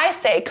us, I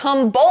say,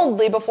 come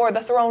boldly before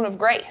the throne of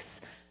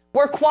grace.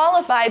 We're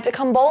qualified to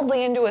come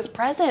boldly into his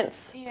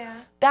presence. Yeah.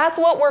 That's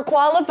what we're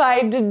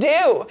qualified to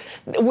do.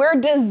 We're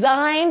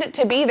designed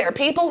to be there.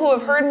 People who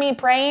have heard me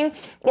praying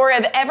or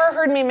have ever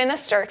heard me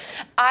minister,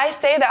 I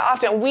say that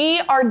often.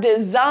 We are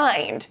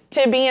designed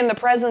to be in the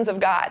presence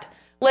of God.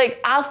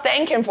 Like, I'll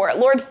thank him for it.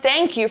 Lord,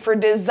 thank you for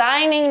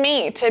designing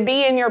me to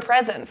be in your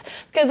presence,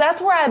 because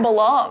that's where I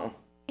belong.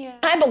 Yeah.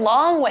 I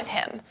belong with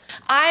him.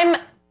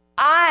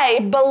 I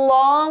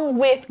belong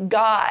with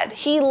God.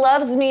 He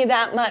loves me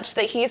that much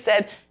that he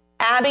said,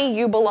 Abby,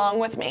 you belong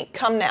with me.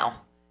 Come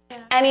now.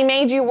 Yeah. And he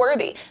made you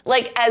worthy.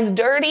 Like, as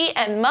dirty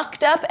and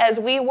mucked up as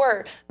we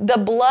were, the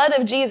blood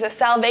of Jesus,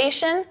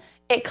 salvation,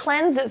 it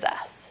cleanses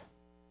us.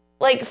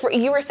 Like,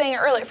 you were saying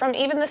earlier, from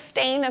even the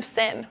stain of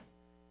sin.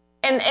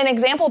 And an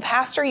example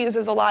Pastor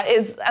uses a lot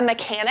is a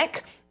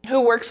mechanic.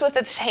 who works with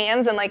its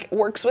hands and like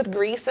works with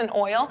grease and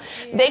oil,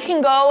 they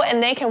can go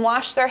and they can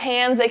wash their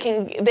hands, they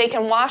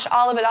can wash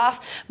all of it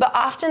off, but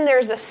often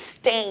there's a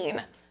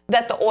stain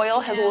that the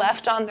oil has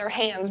left on their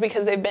hands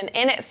because they've been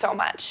in it so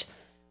much.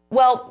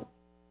 Well,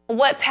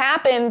 what's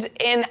happened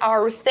in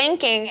our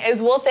thinking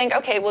is we'll think,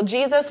 okay, well,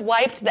 Jesus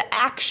wiped the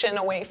action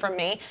away from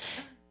me,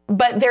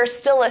 but there's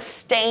still a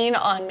stain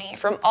on me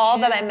from all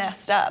that I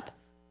messed up.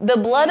 The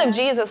blood of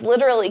Jesus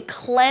literally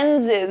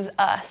cleanses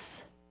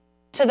us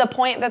to the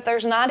point that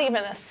there's not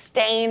even a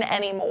stain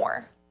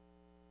anymore.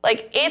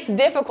 Like, it's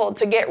difficult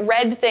to get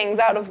red things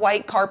out of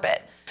white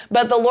carpet,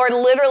 but the Lord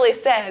literally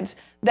said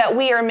that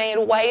we are made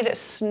white as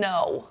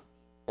snow.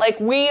 Like,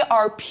 we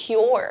are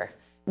pure.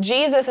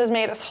 Jesus has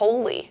made us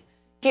holy.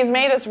 He's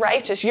made us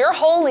righteous. You're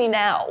holy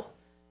now.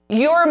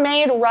 You're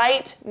made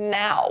right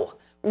now.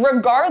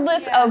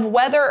 Regardless of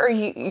whether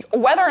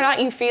or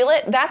not you feel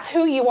it, that's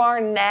who you are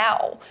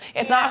now.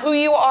 It's not who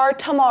you are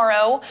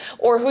tomorrow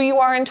or who you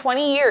are in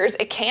 20 years.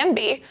 It can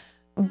be,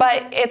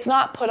 but it's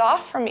not put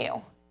off from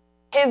you.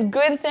 His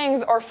good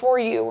things are for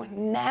you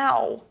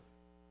now.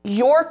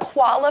 You're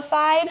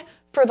qualified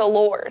for the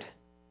Lord.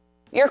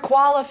 You're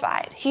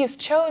qualified. He's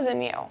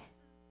chosen you.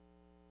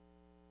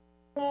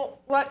 Well,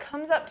 what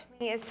comes up to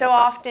me is so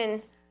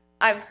often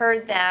I've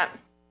heard that,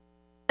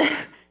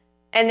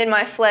 and then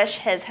my flesh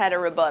has had a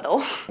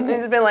rebuttal.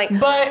 It's been like,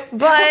 but,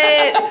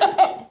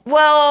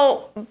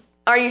 well,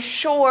 are you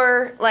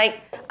sure? Like,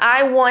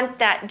 I want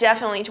that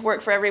definitely to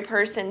work for every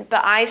person,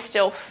 but I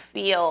still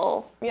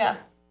feel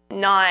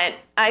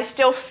I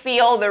still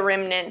feel the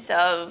remnants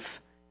of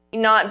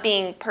not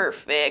being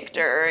perfect,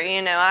 or,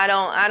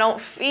 I don't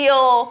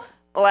feel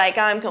like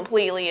I'm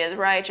completely as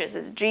righteous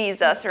as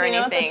Jesus or anything. Do you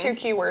know what the two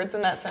key words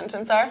in that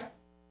sentence are?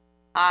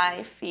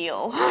 I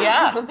feel.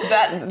 Yeah,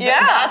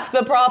 that's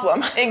the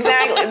problem.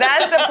 Exactly.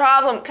 That's the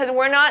problem, because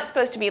we're not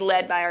supposed to be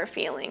led by our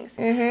feelings.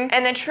 Mm-hmm.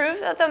 And the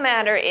truth of the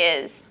matter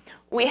is,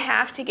 we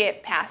have to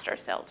get past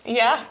ourselves.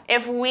 Yeah.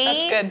 If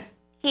we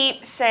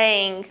keep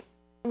saying,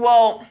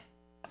 well,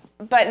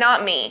 but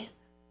not me,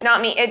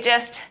 it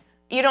just,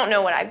 you don't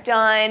know what I've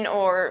done,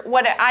 or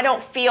what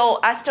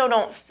I still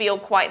don't feel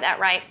quite that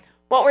right.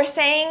 What we're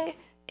saying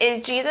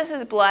is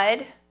Jesus'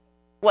 blood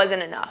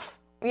wasn't enough.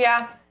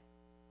 Yeah.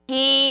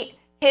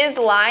 His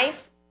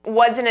life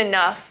wasn't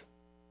enough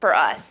for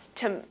us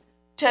to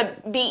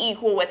be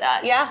equal with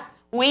us. Yeah.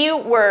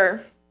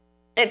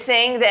 It's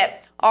saying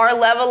that our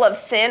level of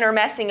sin or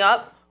messing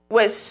up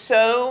was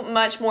so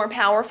much more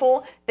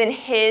powerful than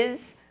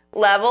his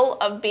level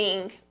of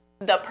being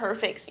the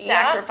perfect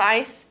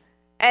sacrifice.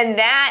 And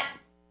that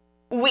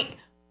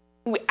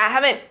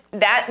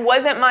that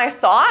wasn't my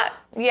thought.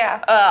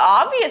 Yeah.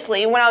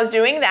 Obviously, when I was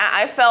doing that,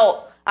 I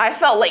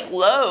felt like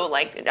low,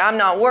 like I'm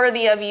not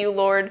worthy of you,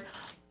 Lord.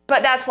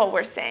 But that's what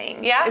we're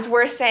saying. Yeah. Is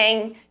we're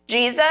saying,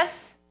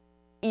 Jesus,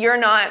 you're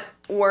not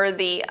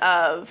worthy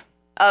of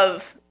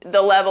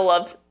the level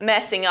of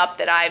messing up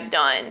that I've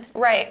done.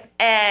 Right.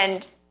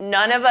 And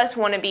none of us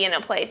want to be in a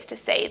place to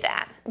say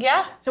that.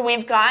 Yeah. So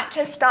we've got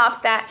to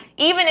stop that.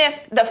 Even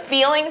if the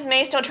feelings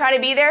may still try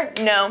to be there,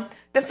 no.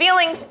 The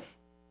feelings,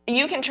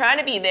 you can try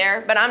to be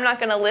there, but I'm not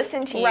going to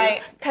listen to you.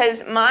 Right.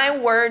 Because my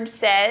word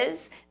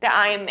says that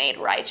I am made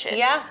righteous.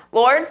 Yeah.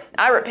 Lord,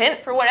 I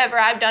repent for whatever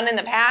I've done in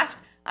the past.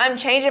 I'm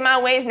changing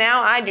my ways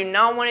now. I do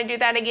not want to do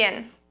that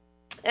again.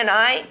 And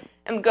I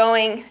am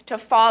going to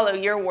follow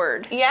your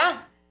word. Yeah.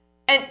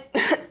 And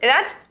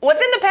that's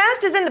what's in the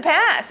past is in the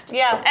past.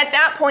 Yeah. At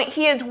that point,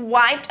 he has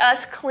wiped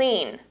us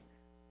clean.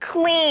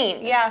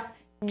 Clean. Yeah.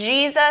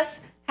 Jesus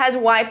has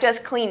wiped us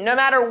clean. No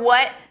matter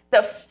what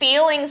the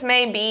feelings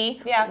may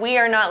be, we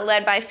are not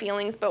led by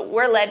feelings, but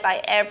we're led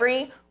by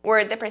every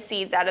word that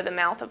proceeds out of the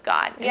mouth of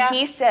God. And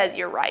he says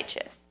you're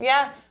righteous.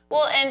 Yeah.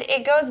 Well, and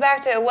it goes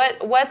back to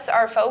what's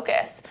our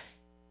focus?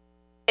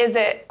 Is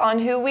it on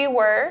who we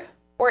were,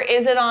 or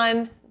is it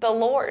on the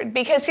Lord?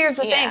 Because here's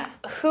the thing.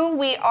 Who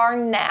we are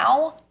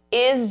now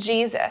is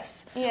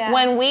Jesus. Yeah.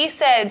 When we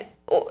said,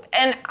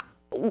 and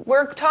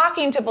we're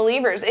talking to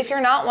believers, if you're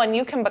not one,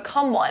 you can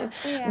become one.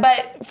 Yeah.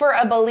 But for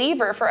a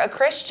believer, for a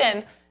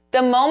Christian,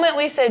 the moment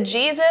we said,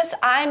 Jesus,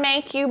 I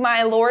make you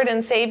my Lord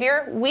and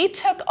Savior, we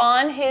took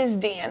on his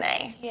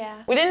DNA.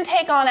 Yeah. We didn't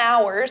take on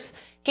ours.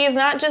 He's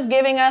not just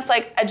giving us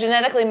like a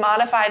genetically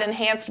modified,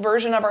 enhanced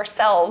version of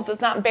ourselves.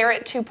 It's not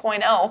Barrett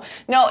 2.0.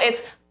 No,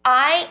 it's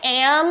I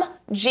am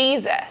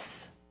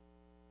Jesus.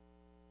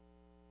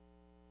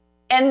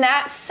 And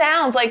that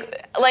sounds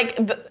like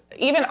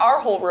even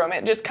our whole room,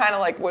 it just kind of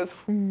like was,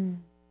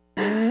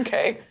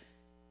 okay.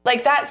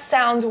 Like that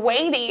sounds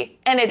weighty,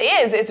 and it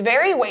is. It's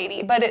very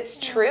weighty, but it's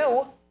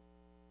true.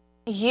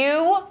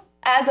 You,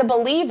 as a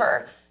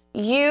believer,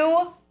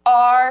 you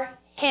are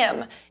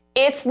him.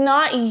 It's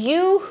not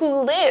you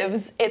who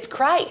lives, it's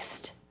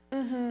Christ.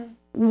 Mm-hmm.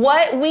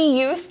 What we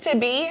used to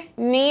be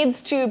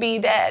needs to be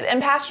dead.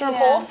 And Pastor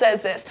Nicole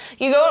says this.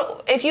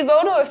 If you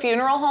go to a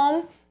funeral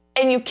home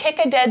and you kick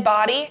a dead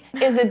body,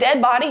 is the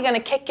dead body going to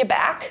kick you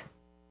back?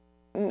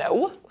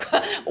 No.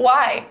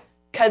 Why?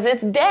 Because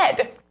it's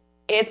dead.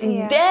 It's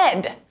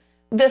dead.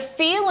 The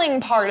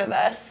feeling part of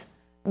us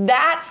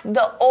That's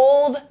the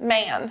old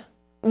man.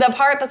 The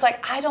part that's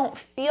like, I don't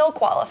feel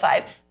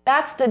qualified.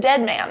 That's the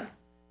dead man.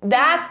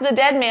 That's the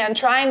dead man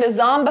trying to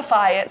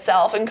zombify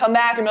itself and come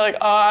back and be like,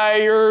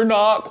 you're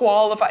not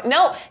qualified.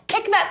 No,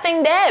 kick that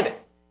thing dead.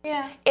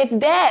 Yeah. It's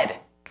dead.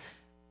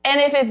 And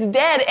if it's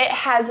dead, it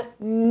has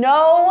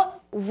no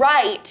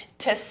right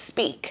to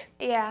speak.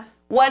 Yeah.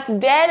 What's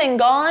dead and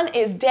gone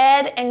is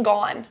dead and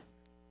gone.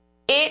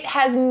 It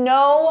has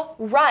no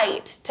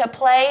right to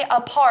play a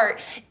part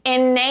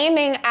in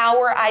naming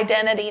our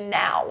identity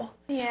now.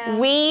 Yeah.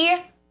 We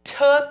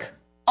took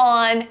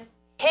on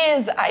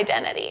his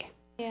identity.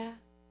 Yeah.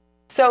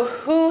 So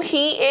who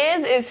he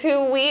is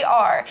who we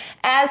are.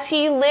 As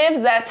he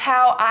lives, that's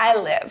how I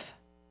live.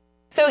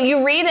 So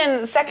you read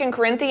in 2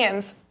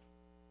 Corinthians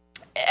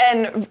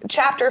and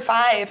chapter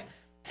 5,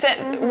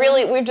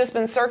 really, we've just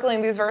been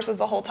circling these verses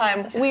the whole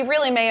time. We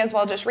really may as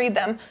well just read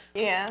them.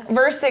 Yeah.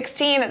 Verse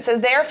 16, it says,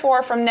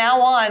 therefore, from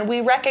now on, we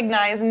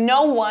recognize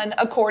no one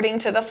according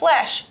to the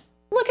flesh.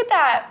 Look at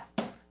that.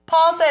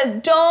 Paul says,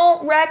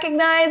 don't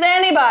recognize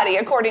anybody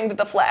according to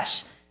the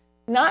flesh.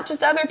 Not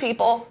just other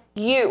people,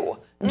 you.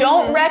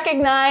 Don't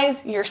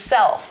recognize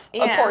yourself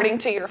according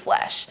to your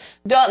flesh.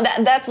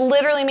 That's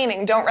literally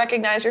meaning don't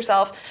recognize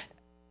yourself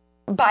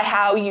by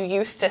how you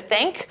used to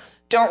think.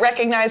 Don't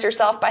recognize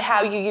yourself by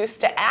how you used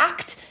to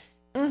act.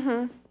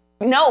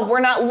 No, we're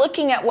not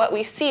looking at what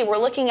we see. We're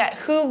looking at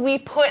who we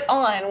put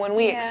on when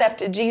we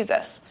accepted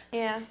Jesus.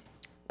 Yeah.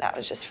 That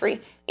was just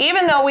free.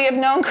 Even though we have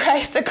known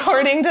Christ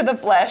according to the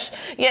flesh,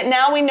 yet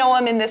now we know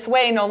him in this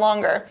way no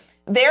longer.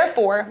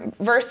 Therefore,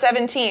 verse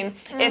 17,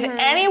 if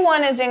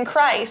anyone is in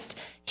Christ,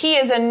 he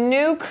is a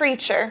new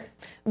creature.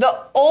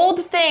 The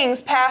old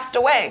things passed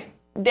away.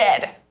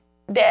 Dead.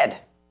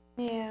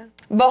 Yeah.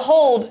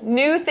 Behold,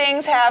 new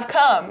things have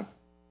come.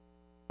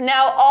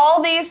 Now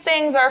all these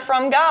things are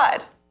from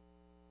God,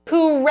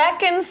 who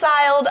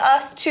reconciled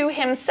us to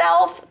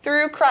himself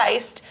through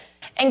Christ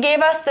and gave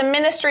us the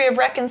ministry of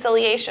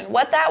reconciliation.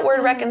 What that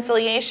word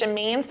reconciliation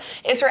means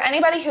is for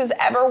anybody who's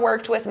ever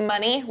worked with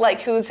money,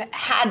 like who's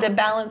had to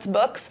balance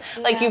books,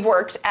 like you've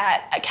worked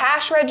at a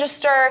cash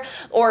register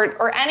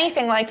or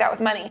anything like that with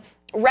money.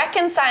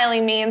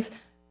 Reconciling means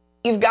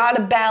you've got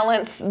to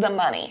balance the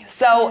money.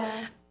 So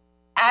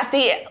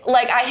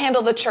I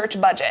handle the church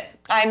budget.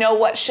 I know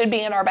what should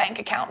be in our bank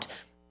account.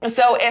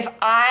 So if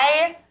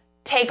I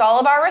take all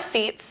of our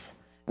receipts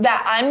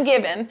that I'm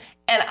given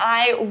and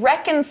I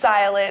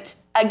reconcile it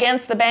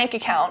against the bank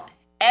account,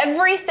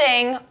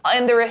 everything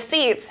in the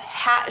receipts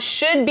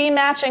should be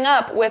matching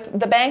up with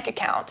the bank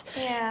account.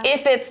 Yeah.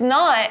 If it's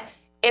not,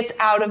 it's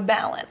out of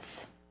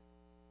balance.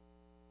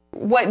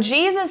 What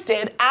Jesus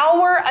did,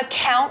 our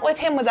account with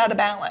him was out of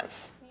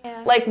balance.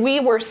 Yeah. Like we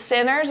were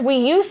sinners. We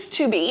used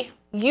to be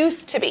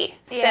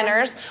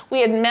sinners.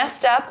 We had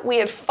messed up. We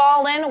had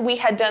fallen. We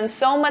had done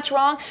so much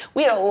wrong.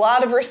 We had a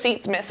lot of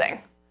receipts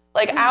missing.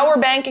 Like our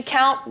bank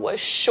account was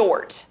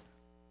short.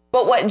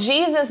 But what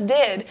Jesus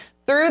did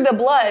through the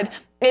blood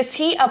is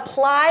he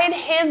applied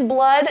his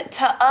blood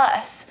to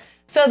us.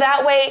 So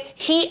that way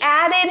he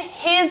added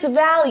his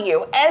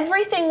value,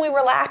 everything we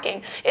were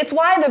lacking. It's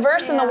why the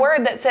verse in the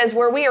word that says,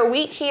 where we are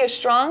weak, he is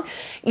strong,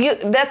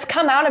 that's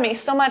come out of me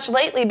so much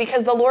lately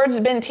because the Lord's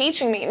been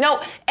teaching me.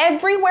 No,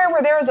 everywhere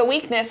where there was a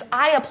weakness,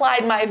 I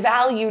applied my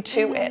value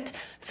to it.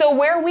 So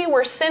where we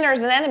were sinners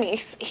and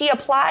enemies, he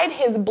applied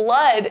his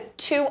blood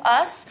to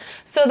us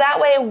so that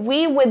way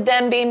we would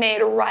then be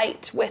made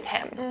right with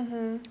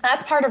him.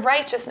 That's part of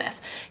righteousness.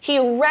 He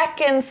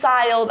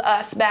reconciled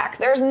us back.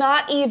 There's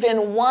not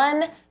even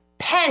one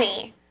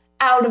penny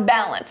out of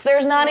balance.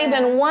 There's not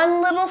even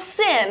one little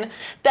sin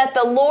that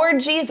the Lord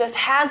Jesus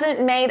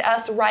hasn't made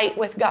us right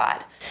with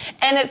God.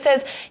 And it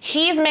says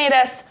he's made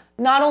us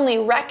not only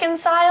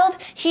reconciled,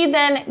 he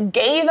then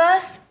gave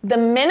us the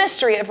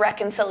ministry of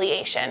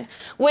reconciliation,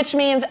 which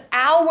means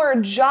our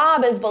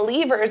job as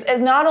believers is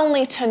not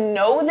only to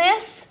know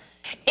this,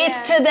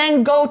 it's to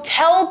then go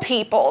tell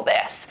people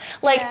this.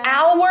 Like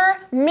our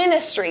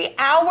ministry,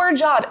 our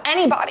job,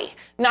 anybody,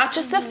 not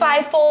just a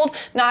fivefold,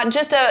 not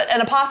just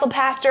an apostle,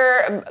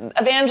 pastor,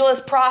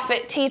 evangelist,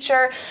 prophet,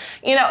 teacher,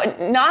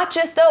 not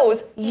just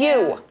those,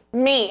 you,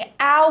 me,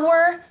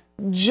 our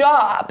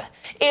job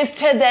is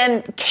to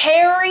then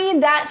carry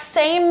that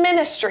same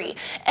ministry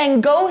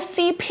and go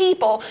see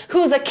people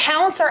whose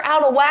accounts are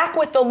out of whack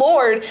with the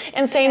Lord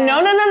and say,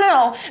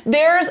 no,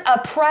 there's a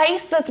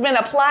price that's been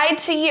applied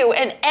to you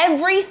and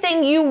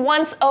everything you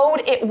once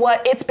owed,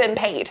 it's been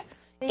paid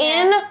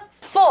in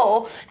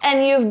full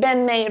and you've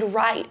been made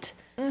right.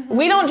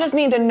 We don't just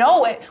need to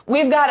know it.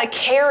 We've got to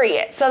carry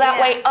it so that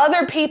way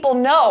other people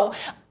know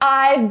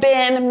I've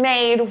been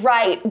made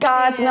right.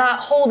 God's not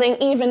holding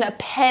even a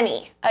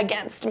penny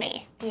against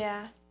me.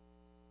 Yeah.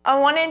 I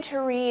wanted to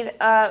read,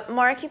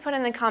 Marky put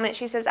in the comment,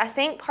 she says, I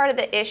think part of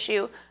the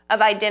issue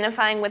of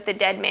identifying with the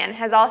dead man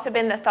has also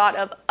been the thought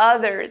of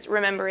others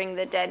remembering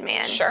the dead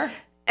man. Sure.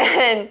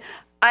 And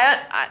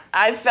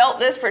I felt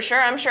this for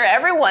sure. I'm sure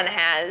everyone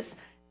has.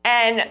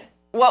 And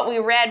what we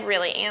read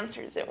really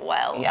answers it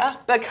well. Yeah.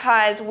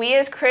 Because we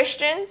as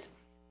Christians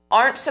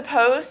aren't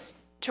supposed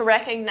to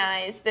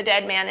recognize the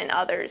dead man in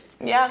others.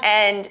 Yeah.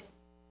 And,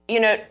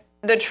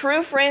 the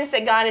true friends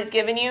that God has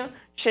given you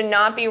should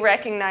not be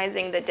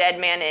recognizing the dead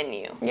man in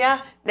you.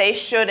 Yeah. They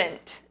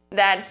shouldn't.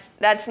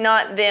 That's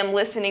not them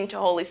listening to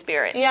Holy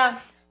Spirit. Yeah.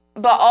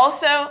 But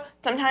also,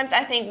 sometimes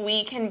I think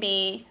we can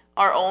be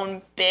our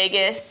own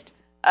biggest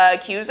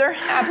accuser.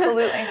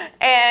 Absolutely.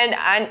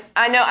 And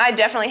I know I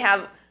definitely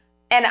have,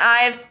 and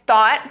I've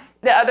thought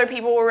that other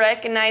people were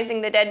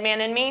recognizing the dead man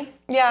in me.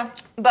 Yeah.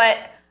 But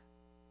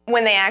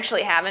when they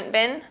actually haven't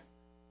been.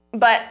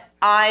 But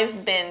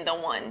I've been the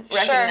one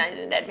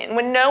recognizing the dead man.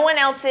 When no one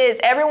else is,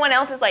 everyone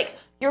else is like,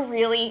 you're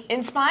really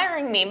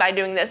inspiring me by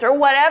doing this or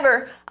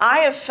whatever. I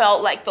have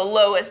felt like the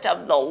lowest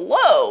of the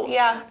low.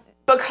 Yeah.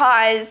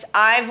 Because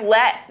I've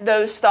let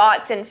those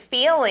thoughts and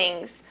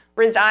feelings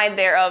reside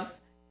there of,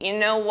 you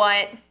know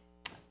what,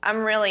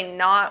 I'm really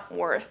not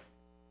worth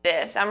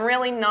this. I'm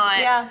really not.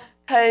 Yeah.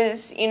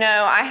 Because,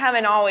 I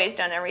haven't always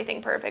done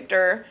everything perfect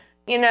or,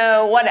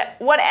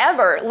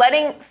 whatever.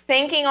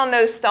 Thinking on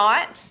those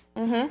thoughts,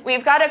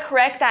 we've got to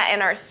correct that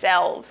in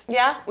ourselves.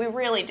 Yeah. We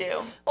really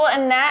do. Well,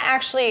 and that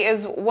actually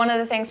is one of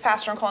the things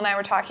Pastor Nicole and I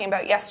were talking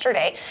about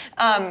yesterday,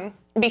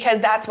 because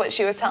that's what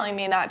she was telling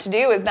me not to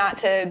do, is not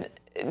to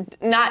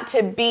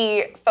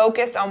be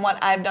focused on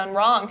what I've done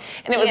wrong.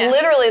 And it was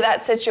literally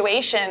that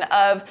situation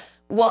of,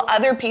 well,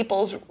 other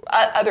people's,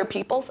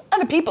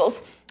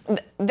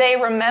 they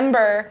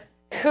remember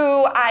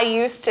who I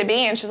used to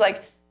be. And she's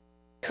like,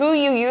 who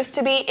you used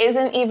to be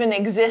isn't even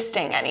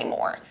existing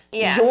anymore.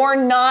 Yeah. You're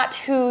not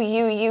who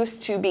you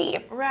used to be.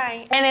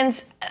 Right.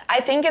 And I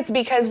think it's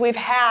because we've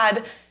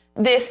had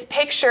this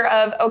picture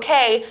of,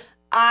 okay,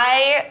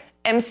 I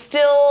am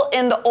still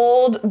in the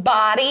old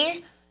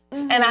body,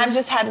 and I've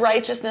just had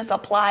righteousness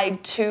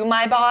applied to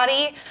my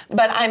body,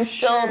 but I'm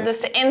still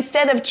this.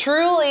 Instead of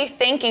truly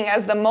thinking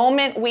as the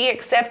moment we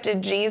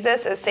accepted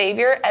Jesus as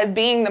Savior as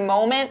being the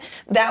moment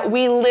that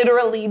we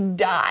literally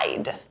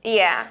died.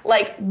 Yeah.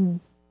 Like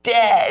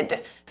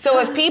dead. So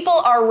if people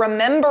are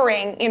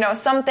remembering,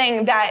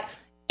 something that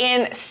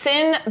in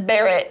Sin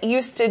Barrett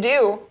used to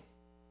do,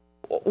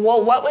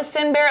 well, what was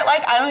Sin Barrett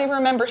like? I don't even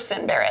remember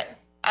Sin Barrett.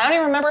 I don't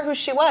even remember who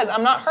she was.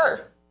 I'm not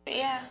her.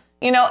 Yeah.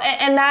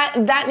 And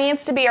that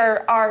needs to be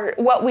our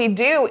what we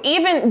do,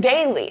 even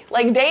daily.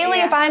 Like daily,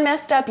 if I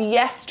messed up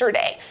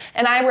yesterday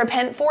and I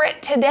repent for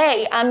it,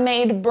 today I'm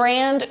made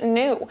brand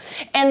new.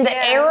 And the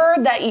error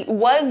that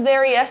was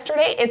there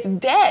yesterday, it's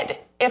dead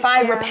if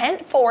I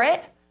repent for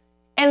it.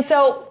 And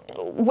so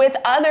with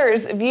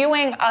others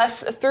viewing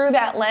us through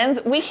that lens,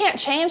 we can't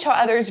change how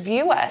others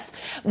view us,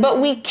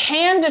 but we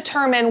can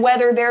determine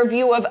whether their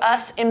view of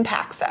us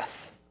impacts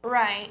us.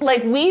 Right.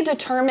 Like we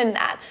determine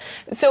that.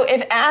 So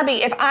if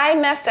I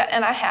messed up,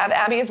 and I have,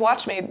 Abby has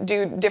watched me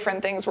do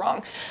different things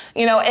wrong.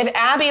 If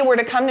Abby were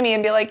to come to me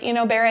and be like,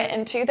 Barrett,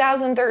 in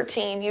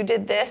 2013, you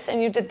did this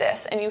and you did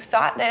this and you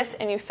thought this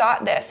and you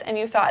thought this and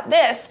you thought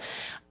this.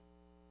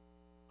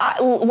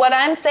 What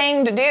I'm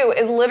saying to do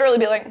is literally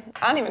be like,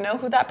 I don't even know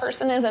who that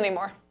person is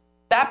anymore.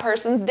 That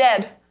person's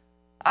dead.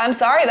 I'm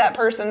sorry that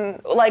person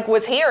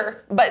was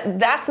here, but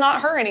that's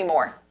not her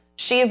anymore.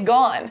 She's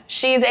gone.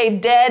 She's a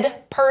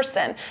dead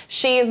person.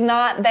 She's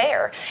not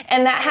there.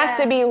 And that has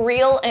to be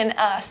real in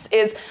us,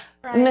 is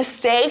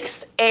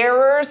mistakes,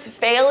 errors,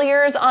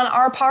 failures on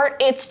our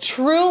part. It's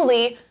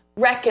truly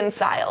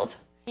reconciled.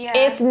 Yeah.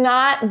 It's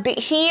not,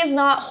 he is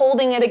not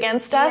holding it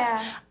against us.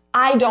 Yeah.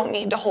 I don't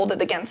need to hold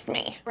it against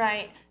me.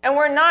 Right. And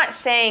we're not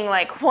saying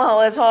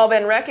well, it's all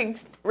been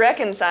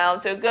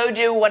reconciled, so go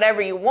do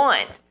whatever you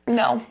want.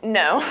 No.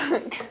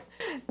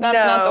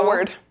 That's not the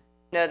word.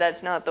 No,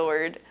 that's not the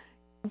word.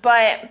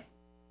 But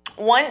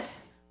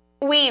once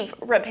we've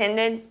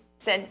repented,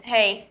 said,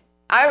 hey,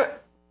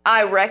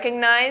 I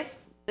recognize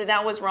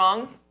that was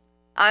wrong.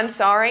 I'm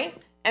sorry.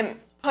 And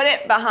put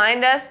it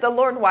behind us, the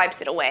Lord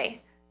wipes it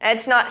away.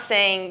 It's not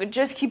saying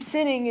just keep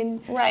sinning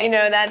and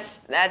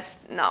that's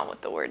not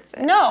what the word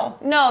says. No,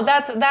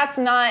 that's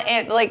not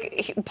it.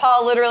 Like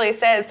Paul literally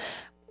says,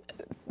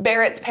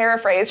 Barrett's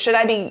paraphrase, should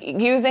I be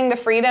using the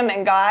freedom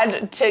in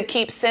God to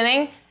keep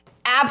sinning?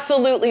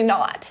 Absolutely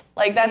not.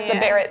 That's the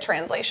Barrett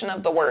translation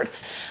of the word.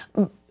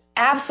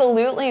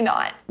 Absolutely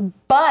not.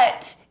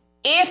 But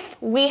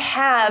if we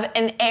have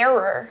an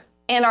error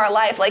in our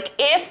life,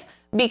 if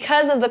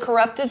because of the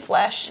corrupted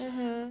flesh,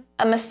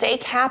 a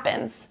mistake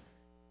happens,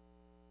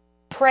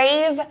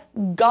 praise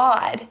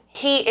God.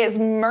 He is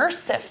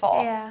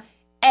merciful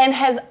and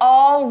has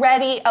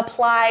already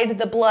applied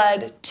the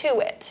blood to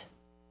it.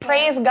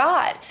 Praise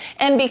God.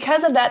 And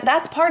because of that,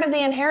 that's part of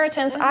the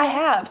inheritance I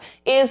have,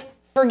 is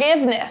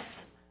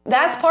forgiveness.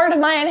 That's part of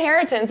my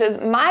inheritance, is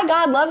my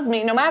God loves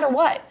me no matter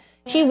what.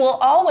 He will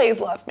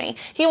always love me.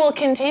 He will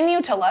continue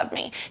to love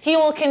me. He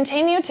will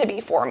continue to be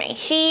for me.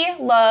 He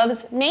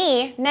loves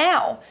me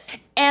now.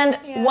 And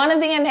one of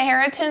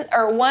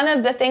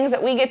the things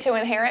that we get to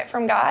inherit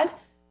from God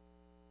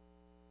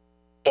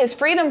is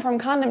freedom from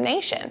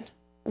condemnation.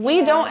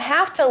 We don't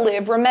have to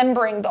live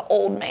remembering the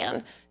old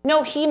man.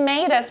 No, he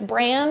made us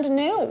brand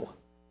new.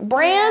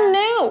 Brand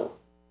new.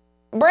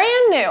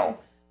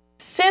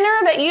 sinner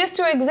that used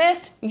to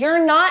exist,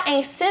 you're not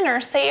a sinner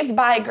saved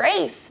by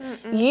grace.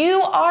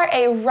 You are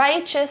a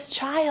righteous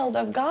child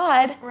of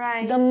God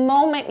the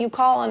moment you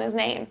call on his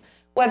name,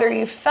 whether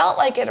you felt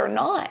like it or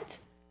not.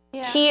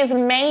 Yeah. He has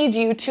made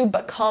you to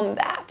become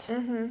that.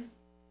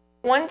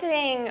 One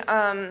thing,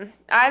 I've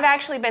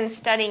actually been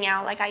studying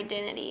out like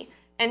identity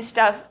and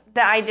stuff,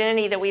 the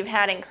identity that we've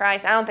had in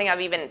Christ. I don't think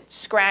I've even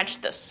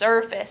scratched the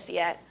surface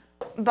yet.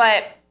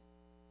 But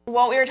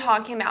what we were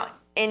talking about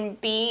in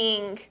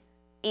being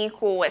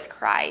equal with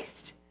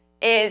Christ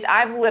is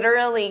I've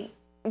literally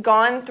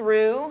gone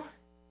through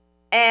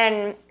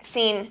and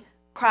seen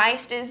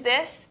Christ is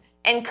this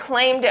and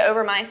claimed it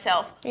over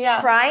myself.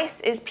 Yeah.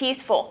 Christ is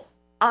peaceful.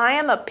 I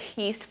am a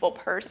peaceful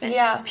person.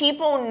 Yeah.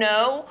 People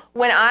know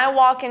when I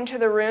walk into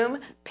the room,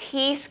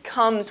 peace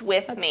comes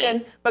with That's me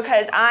good.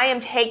 because I am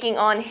taking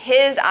on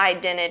his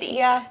identity.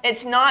 Yeah.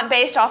 It's not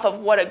based off of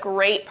what a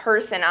great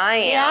person I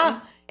am. Yeah.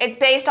 It's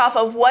based off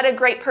of what a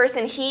great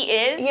person he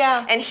is.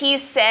 Yeah. And he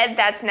said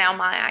that's now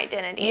my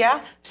identity.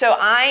 Yeah. So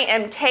I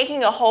am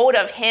taking a hold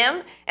of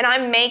him and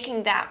I'm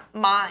making that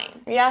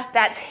mine. Yeah.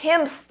 That's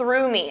him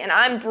through me and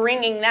I'm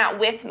bringing that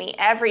with me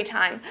every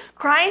time.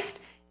 Christ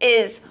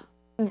is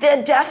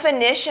the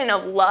definition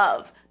of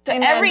love. So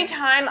Amen. Every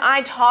time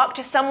I talk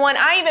to someone,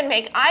 I even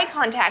make eye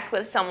contact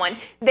with someone,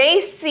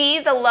 they see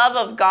the love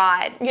of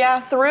God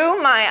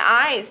through my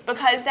eyes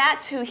because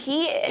that's who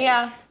he is.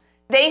 Yeah.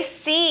 They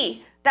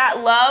see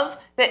that love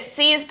that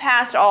sees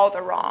past all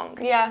the wrong.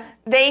 Yeah.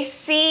 They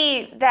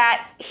see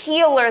that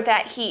healer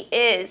that he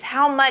is,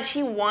 how much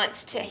he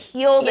wants to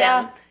heal them.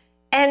 Yeah.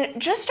 And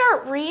just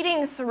start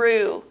reading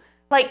through,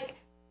 like,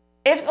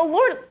 if the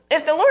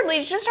Lord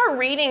leads, just start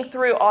reading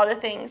through all the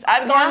things.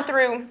 I've gone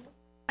through,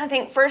 I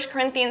think, 1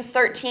 Corinthians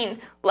 13,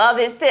 love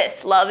is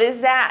this, love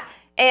is that,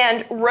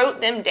 and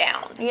wrote them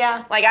down.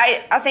 Yeah. Like,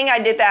 I think I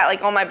did that,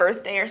 like, on my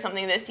birthday or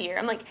something this year.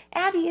 I'm like,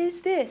 Abby is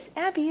this,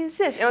 Abby is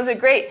this. It was a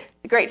great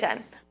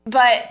time.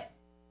 But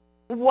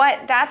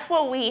that's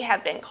what we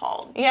have been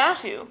called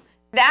to.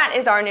 That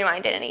is our new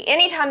identity.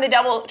 Anytime the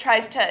devil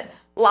tries to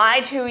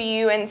lie to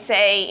you and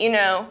say,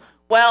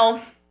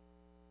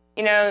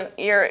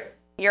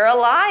 you're a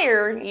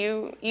liar.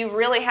 You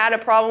really had a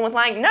problem with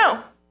lying.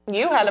 No.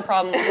 You had a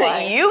problem with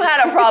lying. You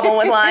had a problem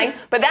with lying.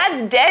 But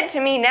that's dead to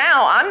me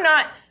now.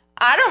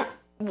 I don't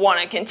want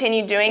to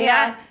continue doing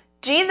that.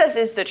 Jesus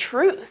is the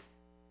truth.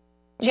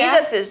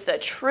 Jesus is the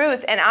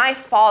truth, and I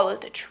follow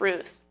the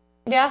truth.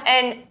 Yeah.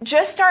 And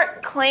just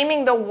start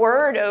claiming the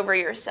word over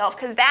yourself,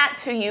 because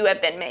that's who you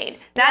have been made.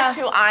 That's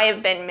who I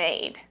have been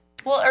made.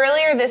 Well,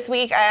 earlier this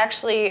week,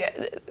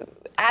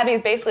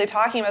 Abby's basically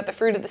talking about the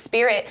fruit of the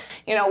Spirit,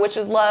 which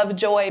is love,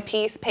 joy,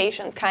 peace,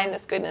 patience,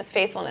 kindness, goodness,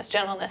 faithfulness,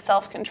 gentleness,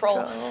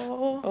 self-control.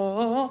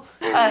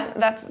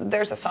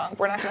 There's a song.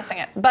 We're not going to sing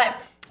it. But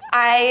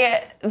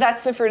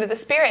that's the fruit of the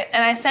Spirit.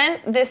 And I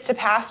sent this to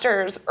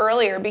pastors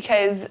earlier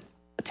because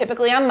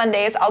typically on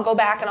Mondays, I'll go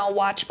back and I'll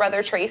watch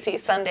Brother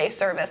Tracy's Sunday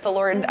service. The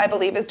Lord, I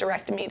believe, has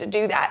directed me to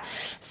do that.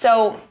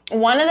 So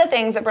one of the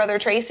things that Brother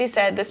Tracy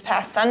said this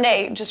past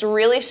Sunday just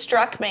really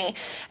struck me,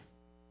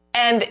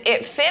 and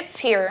it fits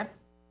here.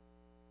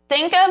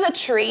 Think of a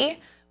tree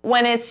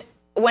when it's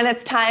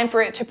time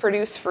for it to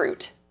produce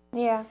fruit.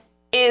 Yeah.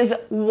 Is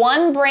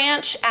one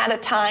branch at a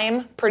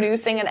time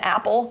producing an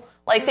apple?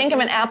 Like, think of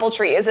an apple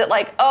tree. Is it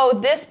like,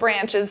 this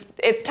branch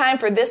it's time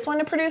for this one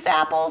to produce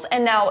apples,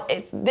 and now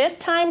it's this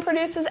time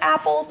produces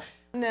apples?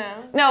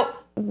 No,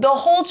 the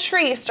whole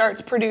tree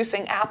starts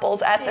producing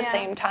apples at the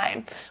same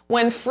time.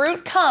 When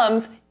fruit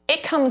comes,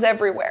 it comes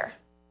everywhere.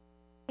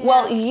 Yeah.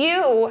 Well,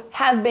 you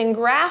have been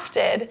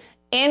grafted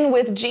in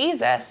with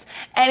Jesus,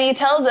 and he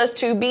tells us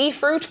to be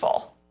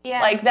fruitful. Yeah.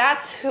 Like,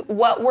 that's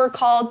what we're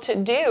called to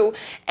do,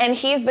 and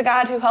he's the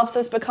God who helps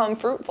us become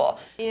fruitful.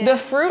 Yeah. The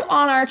fruit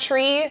on our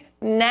tree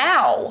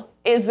now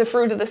is the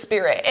fruit of the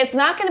Spirit. It's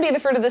not going to be the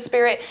fruit of the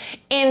Spirit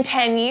in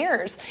 10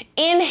 years.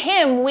 In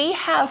him, we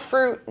have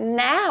fruit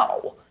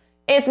now.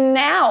 It's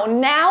now.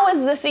 Now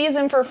is the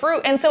season for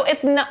fruit. And so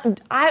it's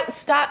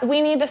not,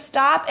 we need to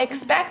stop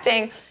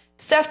expecting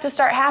stuff to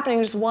start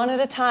happening just one at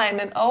a time.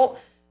 And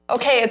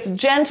okay, it's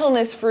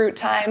gentleness fruit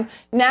time.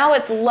 Now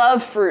it's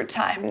love fruit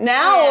time.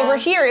 Now over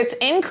here, it's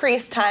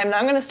increase time. And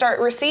I'm going to start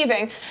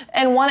receiving.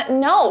 And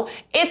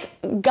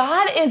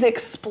God is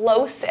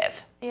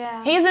explosive.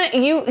 Yeah.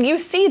 You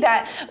see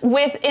that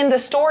within the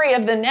story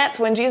of the nets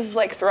when Jesus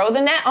throw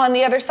the net on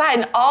the other side,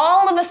 and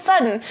all of a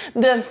sudden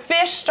the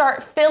fish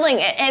start filling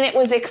it, and it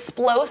was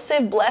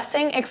explosive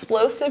blessing,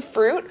 explosive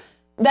fruit.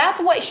 That's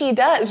what he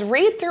does.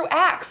 Read through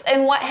Acts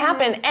and what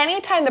happened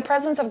anytime the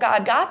presence of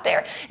God got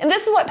there. And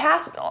this is what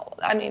Pastor's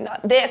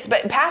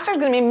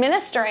going to be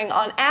ministering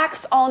on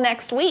Acts all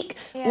next week.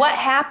 Yeah. What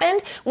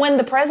happened when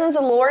the presence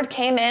of the Lord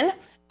came in?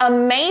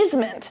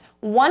 Amazement,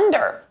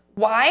 wonder.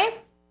 Why?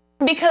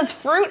 Because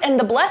fruit and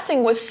the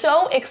blessing was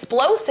so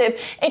explosive,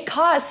 it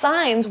caused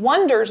signs,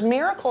 wonders,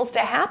 miracles to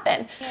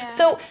happen. Yeah.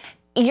 So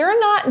you're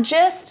not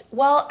just,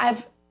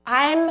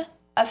 I'm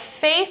a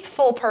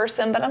faithful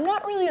person, but I'm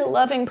not really a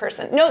loving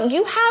person. No,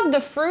 you have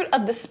the fruit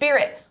of the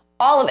Spirit,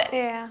 all of it.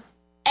 Yeah.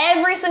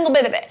 Every single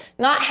bit of it.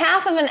 Not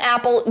half of an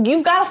apple.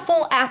 You've got a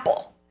full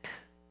apple.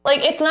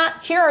 Like, it's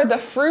not, here are the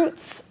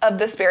fruits of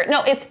the Spirit.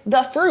 No, it's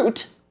the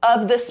fruit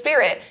of the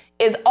Spirit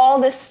is all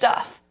this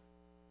stuff.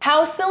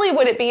 How silly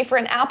would it be for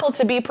an apple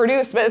to be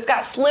produced, but it's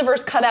got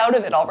slivers cut out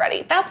of it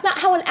already? That's not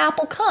how an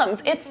apple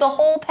comes. It's the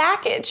whole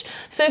package.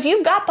 So if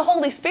you've got the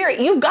Holy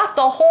Spirit, you've got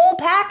the whole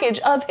package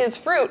of his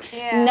fruit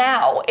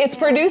now. It's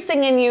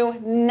producing in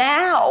you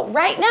now.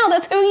 Right now,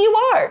 that's who you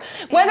are.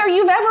 Whether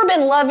you've ever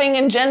been loving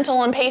and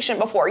gentle and patient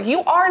before,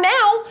 you are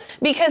now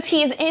because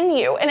he's in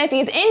you. And if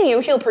he's in you,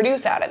 he'll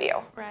produce out of you.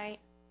 Right.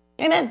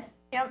 Amen.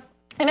 Yep.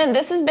 Amen.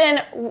 This has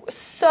been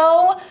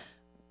so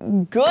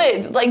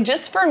good, like,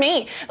 just for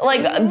me,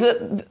 like,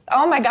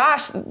 oh my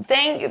gosh,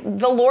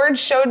 the Lord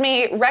showed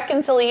me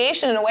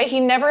reconciliation in a way he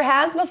never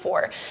has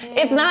before.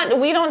 It's not,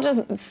 we don't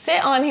just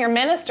sit on here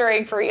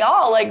ministering for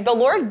y'all. Like, the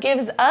Lord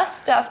gives us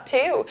stuff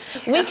too.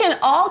 We can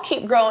all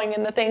keep growing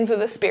in the things of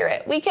the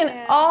Spirit. We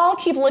can all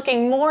keep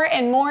looking more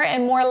and more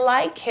and more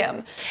like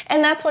him,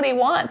 and that's what he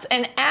wants.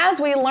 And as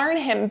we learn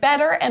him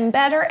better and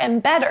better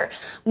and better,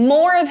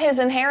 more of his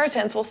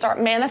inheritance will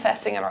start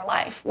manifesting in our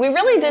life. We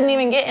really didn't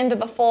even get into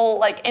the full,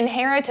 like,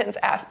 inheritance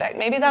aspect.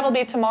 Maybe that'll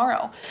be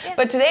tomorrow.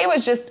 But today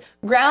was just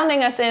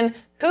grounding us in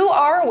who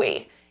are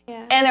we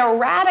and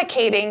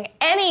eradicating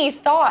any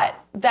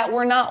thought that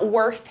we're not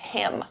worth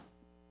him.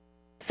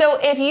 So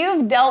if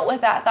you've dealt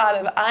with that thought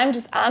of,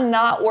 I'm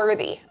not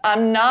worthy.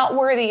 I'm not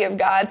worthy of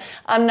God.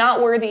 I'm not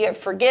worthy of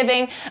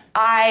forgiving.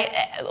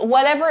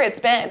 Whatever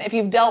it's been, if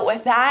you've dealt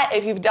with that,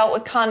 if you've dealt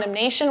with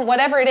condemnation,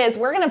 whatever it is,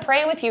 we're going to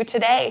pray with you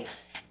today.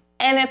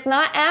 And it's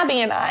not Abby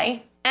and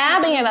I.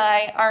 Abby and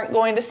I aren't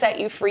going to set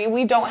you free.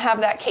 We don't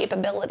have that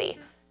capability.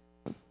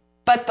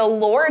 But the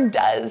Lord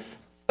does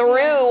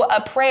through a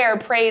prayer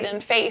prayed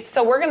in faith.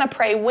 So we're going to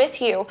pray with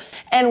you.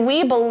 And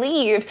we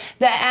believe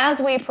that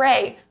as we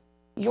pray,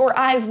 your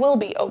eyes will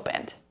be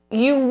opened.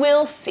 You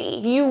will see.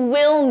 You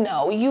will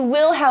know. You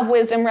will have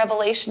wisdom,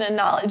 revelation, and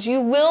knowledge.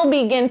 You will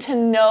begin to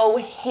know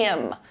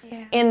him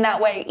in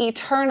that way,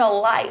 eternal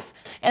life.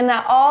 And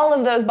that all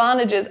of those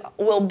bondages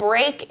will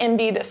break and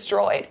be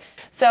destroyed.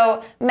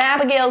 So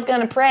Abigail's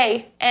going to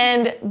pray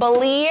and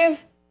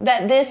believe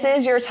that this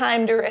is your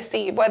time to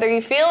receive. Whether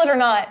you feel it or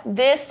not,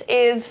 this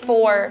is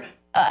for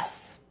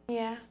us.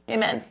 Yeah.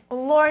 Amen.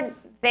 Lord,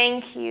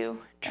 thank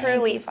you.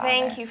 Truly,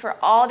 thank you for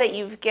all that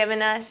you've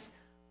given us.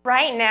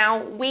 Right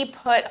now, we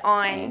put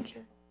on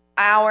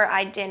our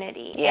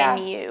identity in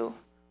you.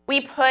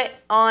 We put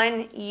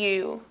on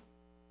you.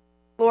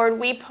 Lord,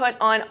 we put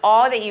on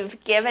all that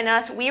you've given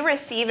us. We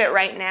receive it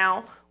right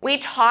now. We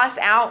toss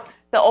out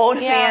the old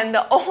man.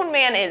 The old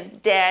man is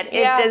dead.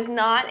 It does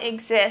not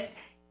exist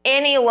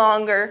any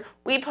longer.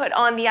 We put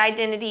on the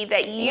identity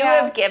that you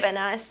have given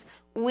us.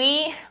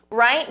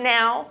 Right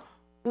now,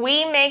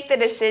 we make the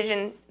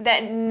decision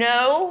that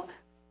no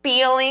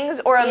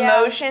feelings or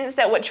emotions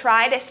that would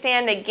try to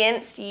stand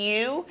against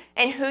you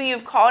and who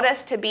you've called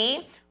us to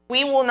be,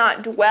 we will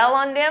not dwell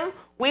on them.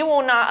 We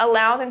will not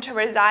allow them to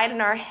reside in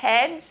our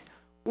heads.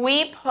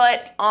 We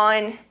put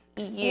on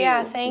you.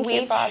 Yeah, thank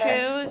you, Father. We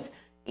choose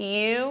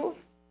you.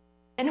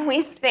 And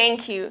we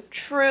thank you,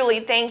 truly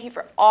thank you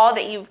for all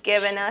that you've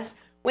given us.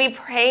 We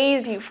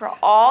praise you for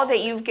all that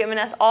you've given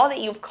us, all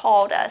that you've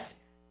called us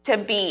to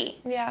be.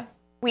 Yeah.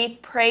 We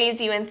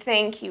praise you and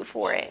thank you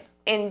for it.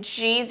 In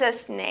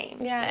Jesus' name.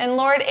 Yeah, and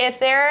Lord, if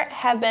there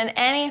have been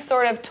any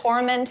sort of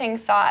tormenting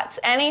thoughts,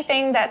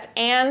 anything that's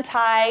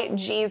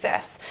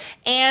anti-Jesus,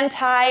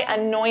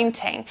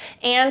 anti-anointing,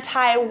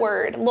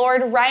 anti-word,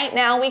 Lord, right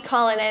now we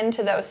call an end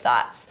to those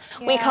thoughts.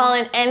 Yeah. We call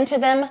an end to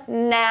them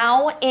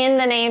now in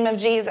the name of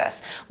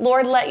Jesus.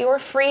 Lord, let your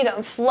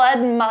freedom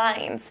flood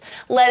minds.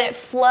 Let it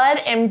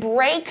flood and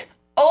break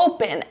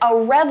open a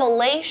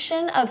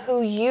revelation of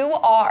who you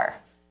are.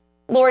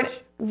 Lord,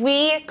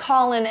 we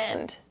call an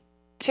end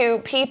to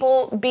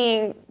people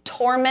being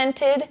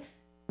tormented,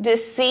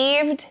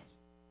 deceived,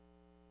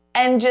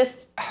 and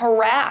just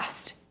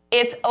harassed.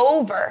 It's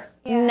over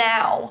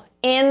now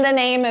in the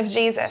name of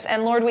Jesus.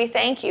 And Lord, we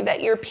thank you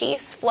that your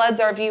peace floods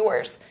our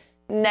viewers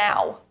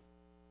now.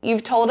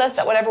 You've told us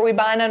that whatever we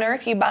bind on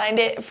earth, you bind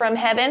it from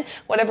heaven.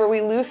 Whatever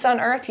we loose on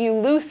earth, you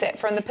loose it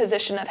from the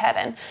position of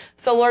heaven.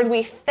 So Lord,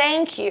 we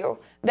thank you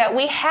that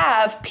we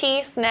have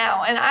peace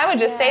now. And I would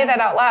just say that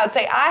out loud.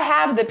 Say, I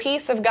have the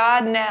peace of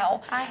God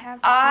now.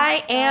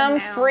 I am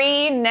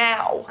free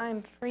now.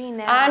 I'm free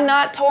now. I'm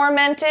not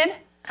tormented.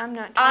 I'm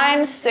not tormented.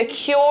 I'm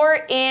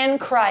secure in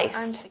Christ.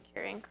 I'm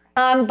secure in Christ.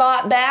 I'm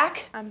bought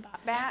back. I'm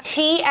bought back.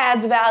 He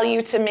adds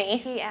value to me.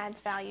 He adds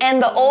value and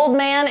to the me. Old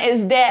man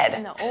is dead.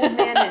 And the old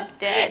man is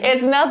dead.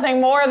 It's nothing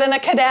more than a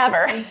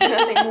cadaver. It's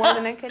nothing more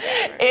than a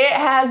cadaver. It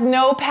has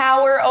no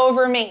power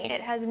over me.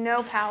 It has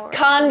no power.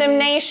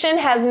 Condemnation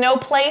has no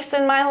place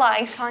in my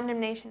life.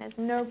 Condemnation has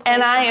no place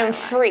and I in my am life.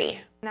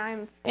 free. And I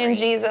am free. In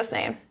Jesus'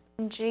 name.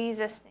 In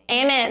Jesus'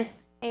 name. Amen.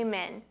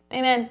 Amen.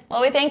 Amen. Well,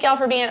 we thank y'all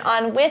for being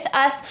on with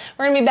us.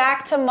 We're going to be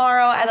back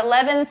tomorrow at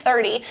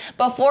 11:30.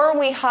 Before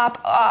we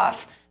hop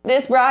off,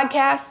 this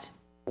broadcast,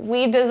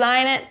 we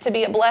design it to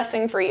be a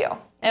blessing for you.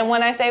 And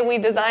when I say we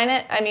design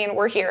it, I mean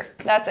we're here.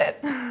 That's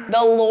it.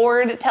 The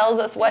Lord tells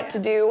us what to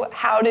do,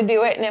 how to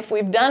do it, and if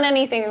we've done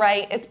anything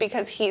right, it's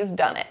because He's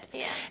done it.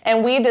 Yeah.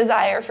 And we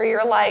desire for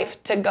your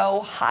life to go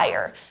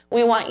higher.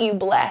 We want you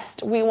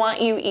blessed. We want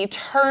you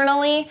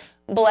eternally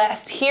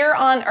blessed here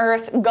on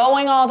earth,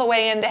 going all the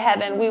way into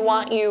heaven. We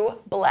want you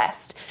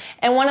blessed.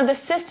 And one of the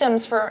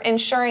systems for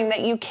ensuring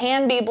that you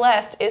can be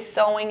blessed is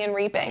sowing and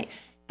reaping.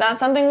 It's not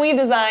something we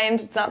designed.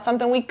 It's not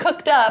something we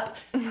cooked up.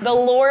 The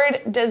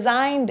Lord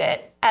designed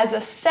it as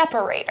a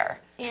separator,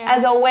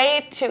 as a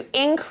way to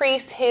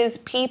increase His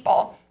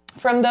people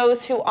from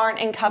those who aren't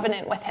in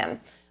covenant with Him.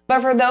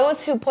 But for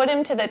those who put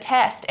Him to the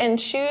test and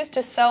choose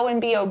to sow and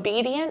be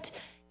obedient,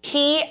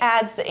 He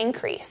adds the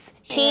increase.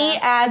 He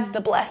adds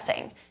the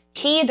blessing.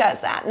 He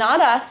does that,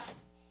 not us,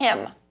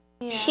 Him.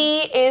 Yeah.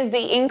 He is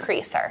the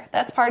increaser.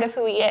 That's part of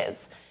who He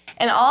is.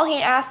 And all He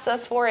asks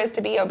us for is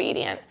to be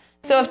obedient.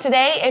 So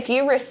if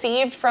you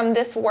received from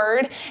this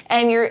word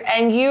and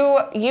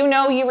you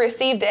know you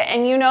received it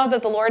and you know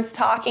that the Lord's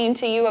talking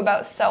to you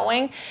about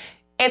sowing,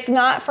 it's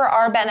not for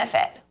our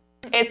benefit.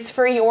 It's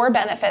for your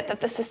benefit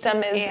that the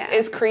system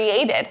is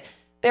created.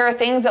 There are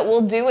things that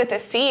we'll do with a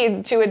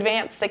seed to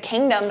advance the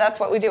kingdom. That's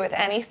what we do with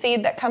any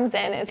seed that comes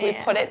in, is we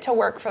put it to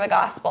work for the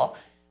gospel.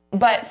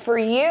 But for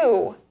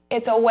you,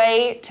 it's a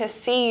way to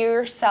see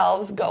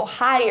yourselves go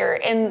higher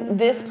in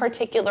this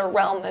particular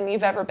realm than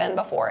you've ever been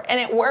before. And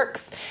it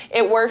works.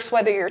 It works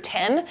whether you're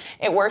 10.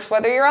 It works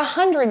whether you're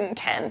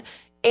 110.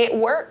 It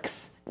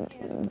works.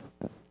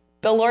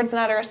 The Lord's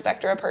not a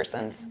respecter of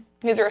persons.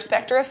 He's a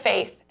respecter of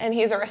faith, and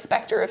He's a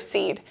respecter of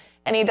seed.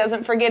 And He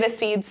doesn't forget a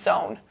seed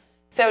sown.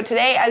 So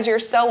today, as you're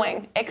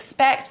sowing,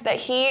 expect that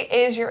He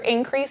is your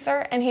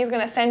increaser, and He's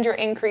going to send your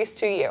increase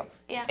to you.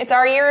 Yeah. It's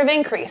our year of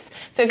increase.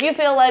 So if you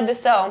feel led to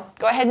sow,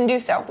 go ahead and do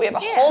so. We have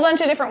a whole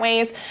bunch of different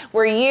ways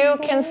where you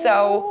can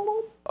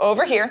sow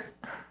over here.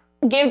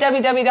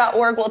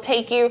 GiveWW.org will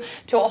take you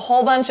to a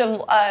whole bunch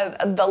of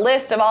the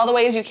list of all the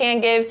ways you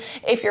can give.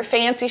 If you're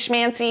fancy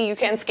schmancy, you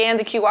can scan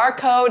the QR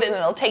code and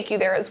it'll take you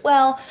there as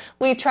well.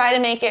 We try to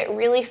make it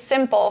really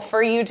simple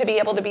for you to be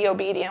able to be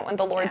obedient when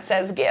the Lord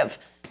says give.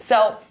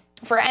 So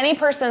for any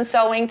person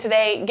sowing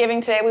today,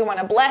 giving today, we want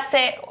to bless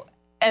it.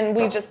 And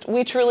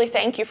we truly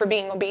thank you for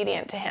being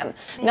obedient to Him.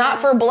 Yeah. Not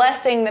for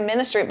blessing the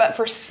ministry, but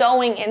for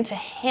sowing into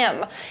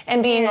Him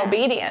and being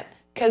obedient,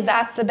 because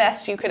that's the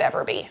best you could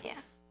ever be. Yeah.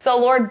 So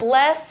Lord,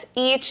 bless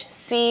each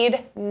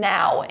seed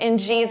now in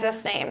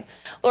Jesus' name.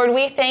 Lord,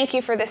 we thank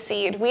you for the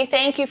seed. We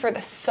thank you for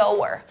the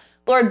sower.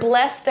 Lord,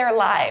 bless their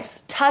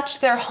lives, touch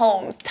their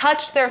homes,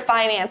 touch their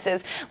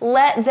finances.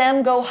 Let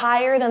them go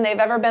higher than they've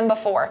ever been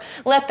before.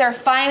 Let their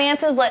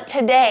finances, let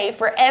today,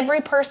 for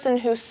every person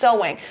who's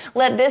sowing,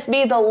 let this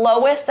be the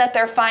lowest that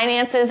their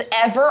finances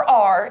ever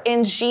are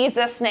in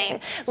Jesus'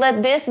 name.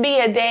 Let this be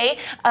a day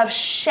of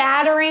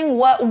shattering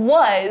what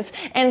was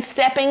and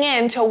stepping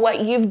into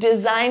what you've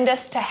designed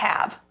us to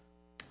have.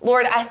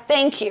 Lord, I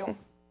thank you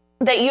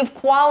that you've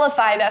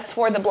qualified us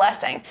for the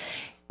blessing.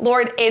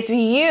 Lord, it's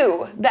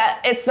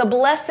it's the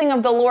blessing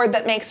of the Lord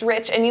that makes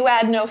rich, and you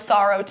add no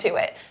sorrow to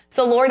it.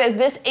 So Lord, as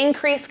this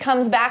increase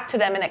comes back to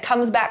them and it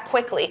comes back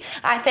quickly,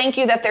 I thank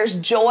you that there's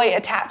joy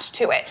attached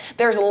to it.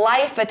 There's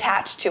life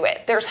attached to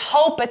it. There's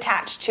hope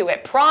attached to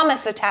it,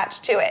 promise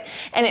attached to it,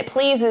 and it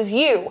pleases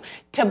you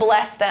to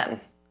bless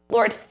them.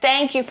 Lord,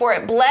 thank you for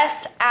it.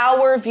 Bless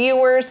our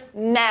viewers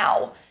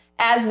now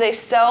as they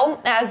sow,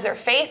 as they're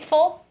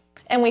faithful.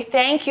 And we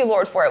thank you,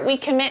 Lord, for it. We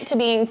commit to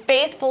being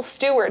faithful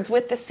stewards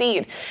with the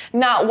seed,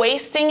 not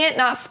wasting it,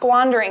 not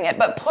squandering it,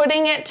 but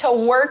putting it to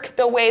work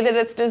the way that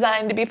it's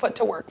designed to be put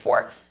to work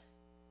for.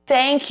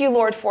 Thank you,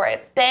 Lord, for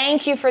it.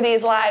 Thank you for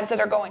these lives that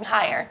are going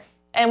higher.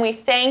 And we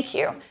thank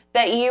you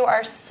that you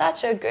are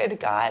such a good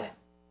God.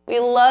 We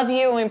love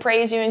you and we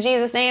praise you in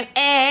Jesus' name.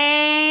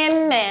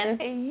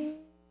 Amen.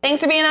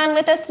 Thanks for being on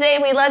with us today.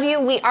 We love you.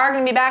 We are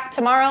going to be back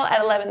tomorrow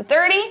at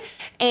 11:30,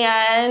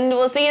 and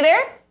we'll see you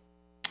there.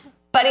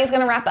 Buddy's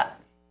going to wrap up.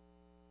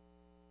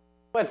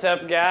 What's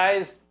up,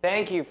 guys?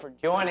 Thank you for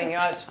joining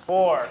us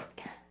for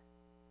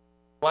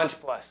Lunch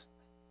Plus.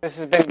 This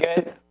has been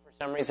good. For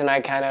some reason,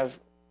 I kind of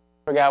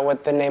forgot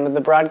what the name of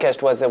the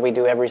broadcast was that we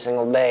do every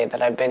single day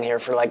that I've been here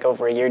for like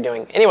over a year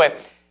doing. Anyway,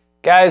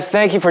 guys,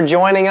 thank you for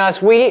joining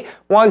us. We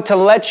want to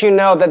let you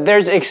know that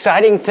there's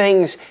exciting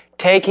things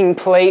taking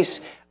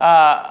place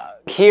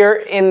here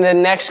in the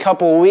next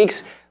couple of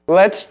weeks.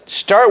 Let's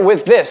start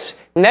with this.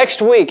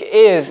 Next week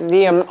is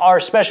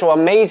our special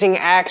Amazing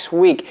Acts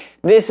week.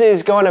 This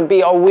is going to be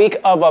a week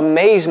of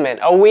amazement,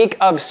 a week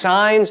of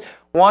signs,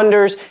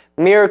 wonders,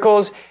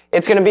 miracles.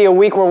 It's going to be a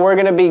week where we're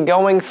going to be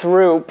going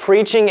through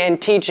preaching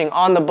and teaching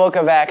on the book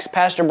of Acts.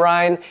 Pastor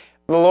Brian,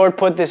 the Lord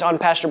put this on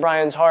Pastor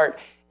Brian's heart,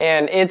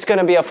 and it's going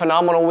to be a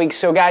phenomenal week.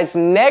 So guys,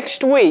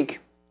 next week,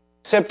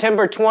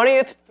 September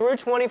 20th through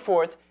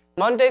 24th,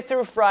 Monday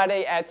through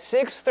Friday at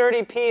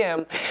 6:30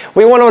 p.m.,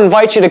 we want to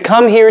invite you to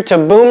come here to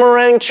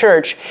Boomerang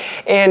Church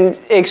and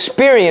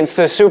experience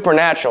the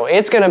supernatural.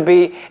 It's going to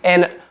be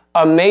an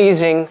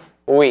amazing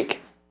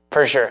week.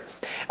 For sure.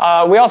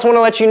 We also want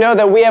to let you know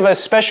that we have a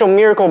special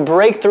miracle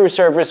breakthrough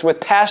service with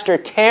Pastor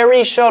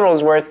Terry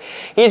Shuttlesworth.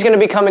 He's going to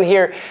be coming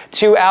here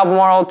to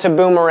Albemarle to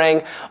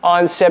Boomerang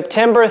on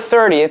September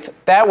 30th.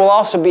 That will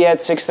also be at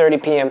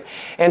 6:30 p.m.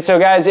 And so,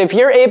 guys, if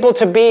you're able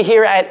to be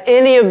here at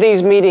any of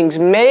these meetings,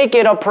 make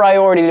it a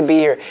priority to be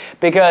here,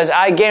 because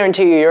I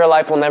guarantee you your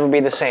life will never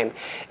be the same.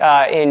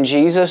 In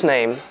Jesus'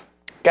 name.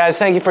 Guys,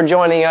 thank you for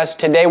joining us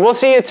today. We'll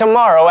see you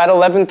tomorrow at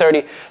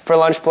 11:30 for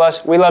Lunch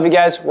Plus. We love you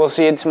guys. We'll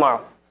see you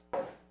tomorrow.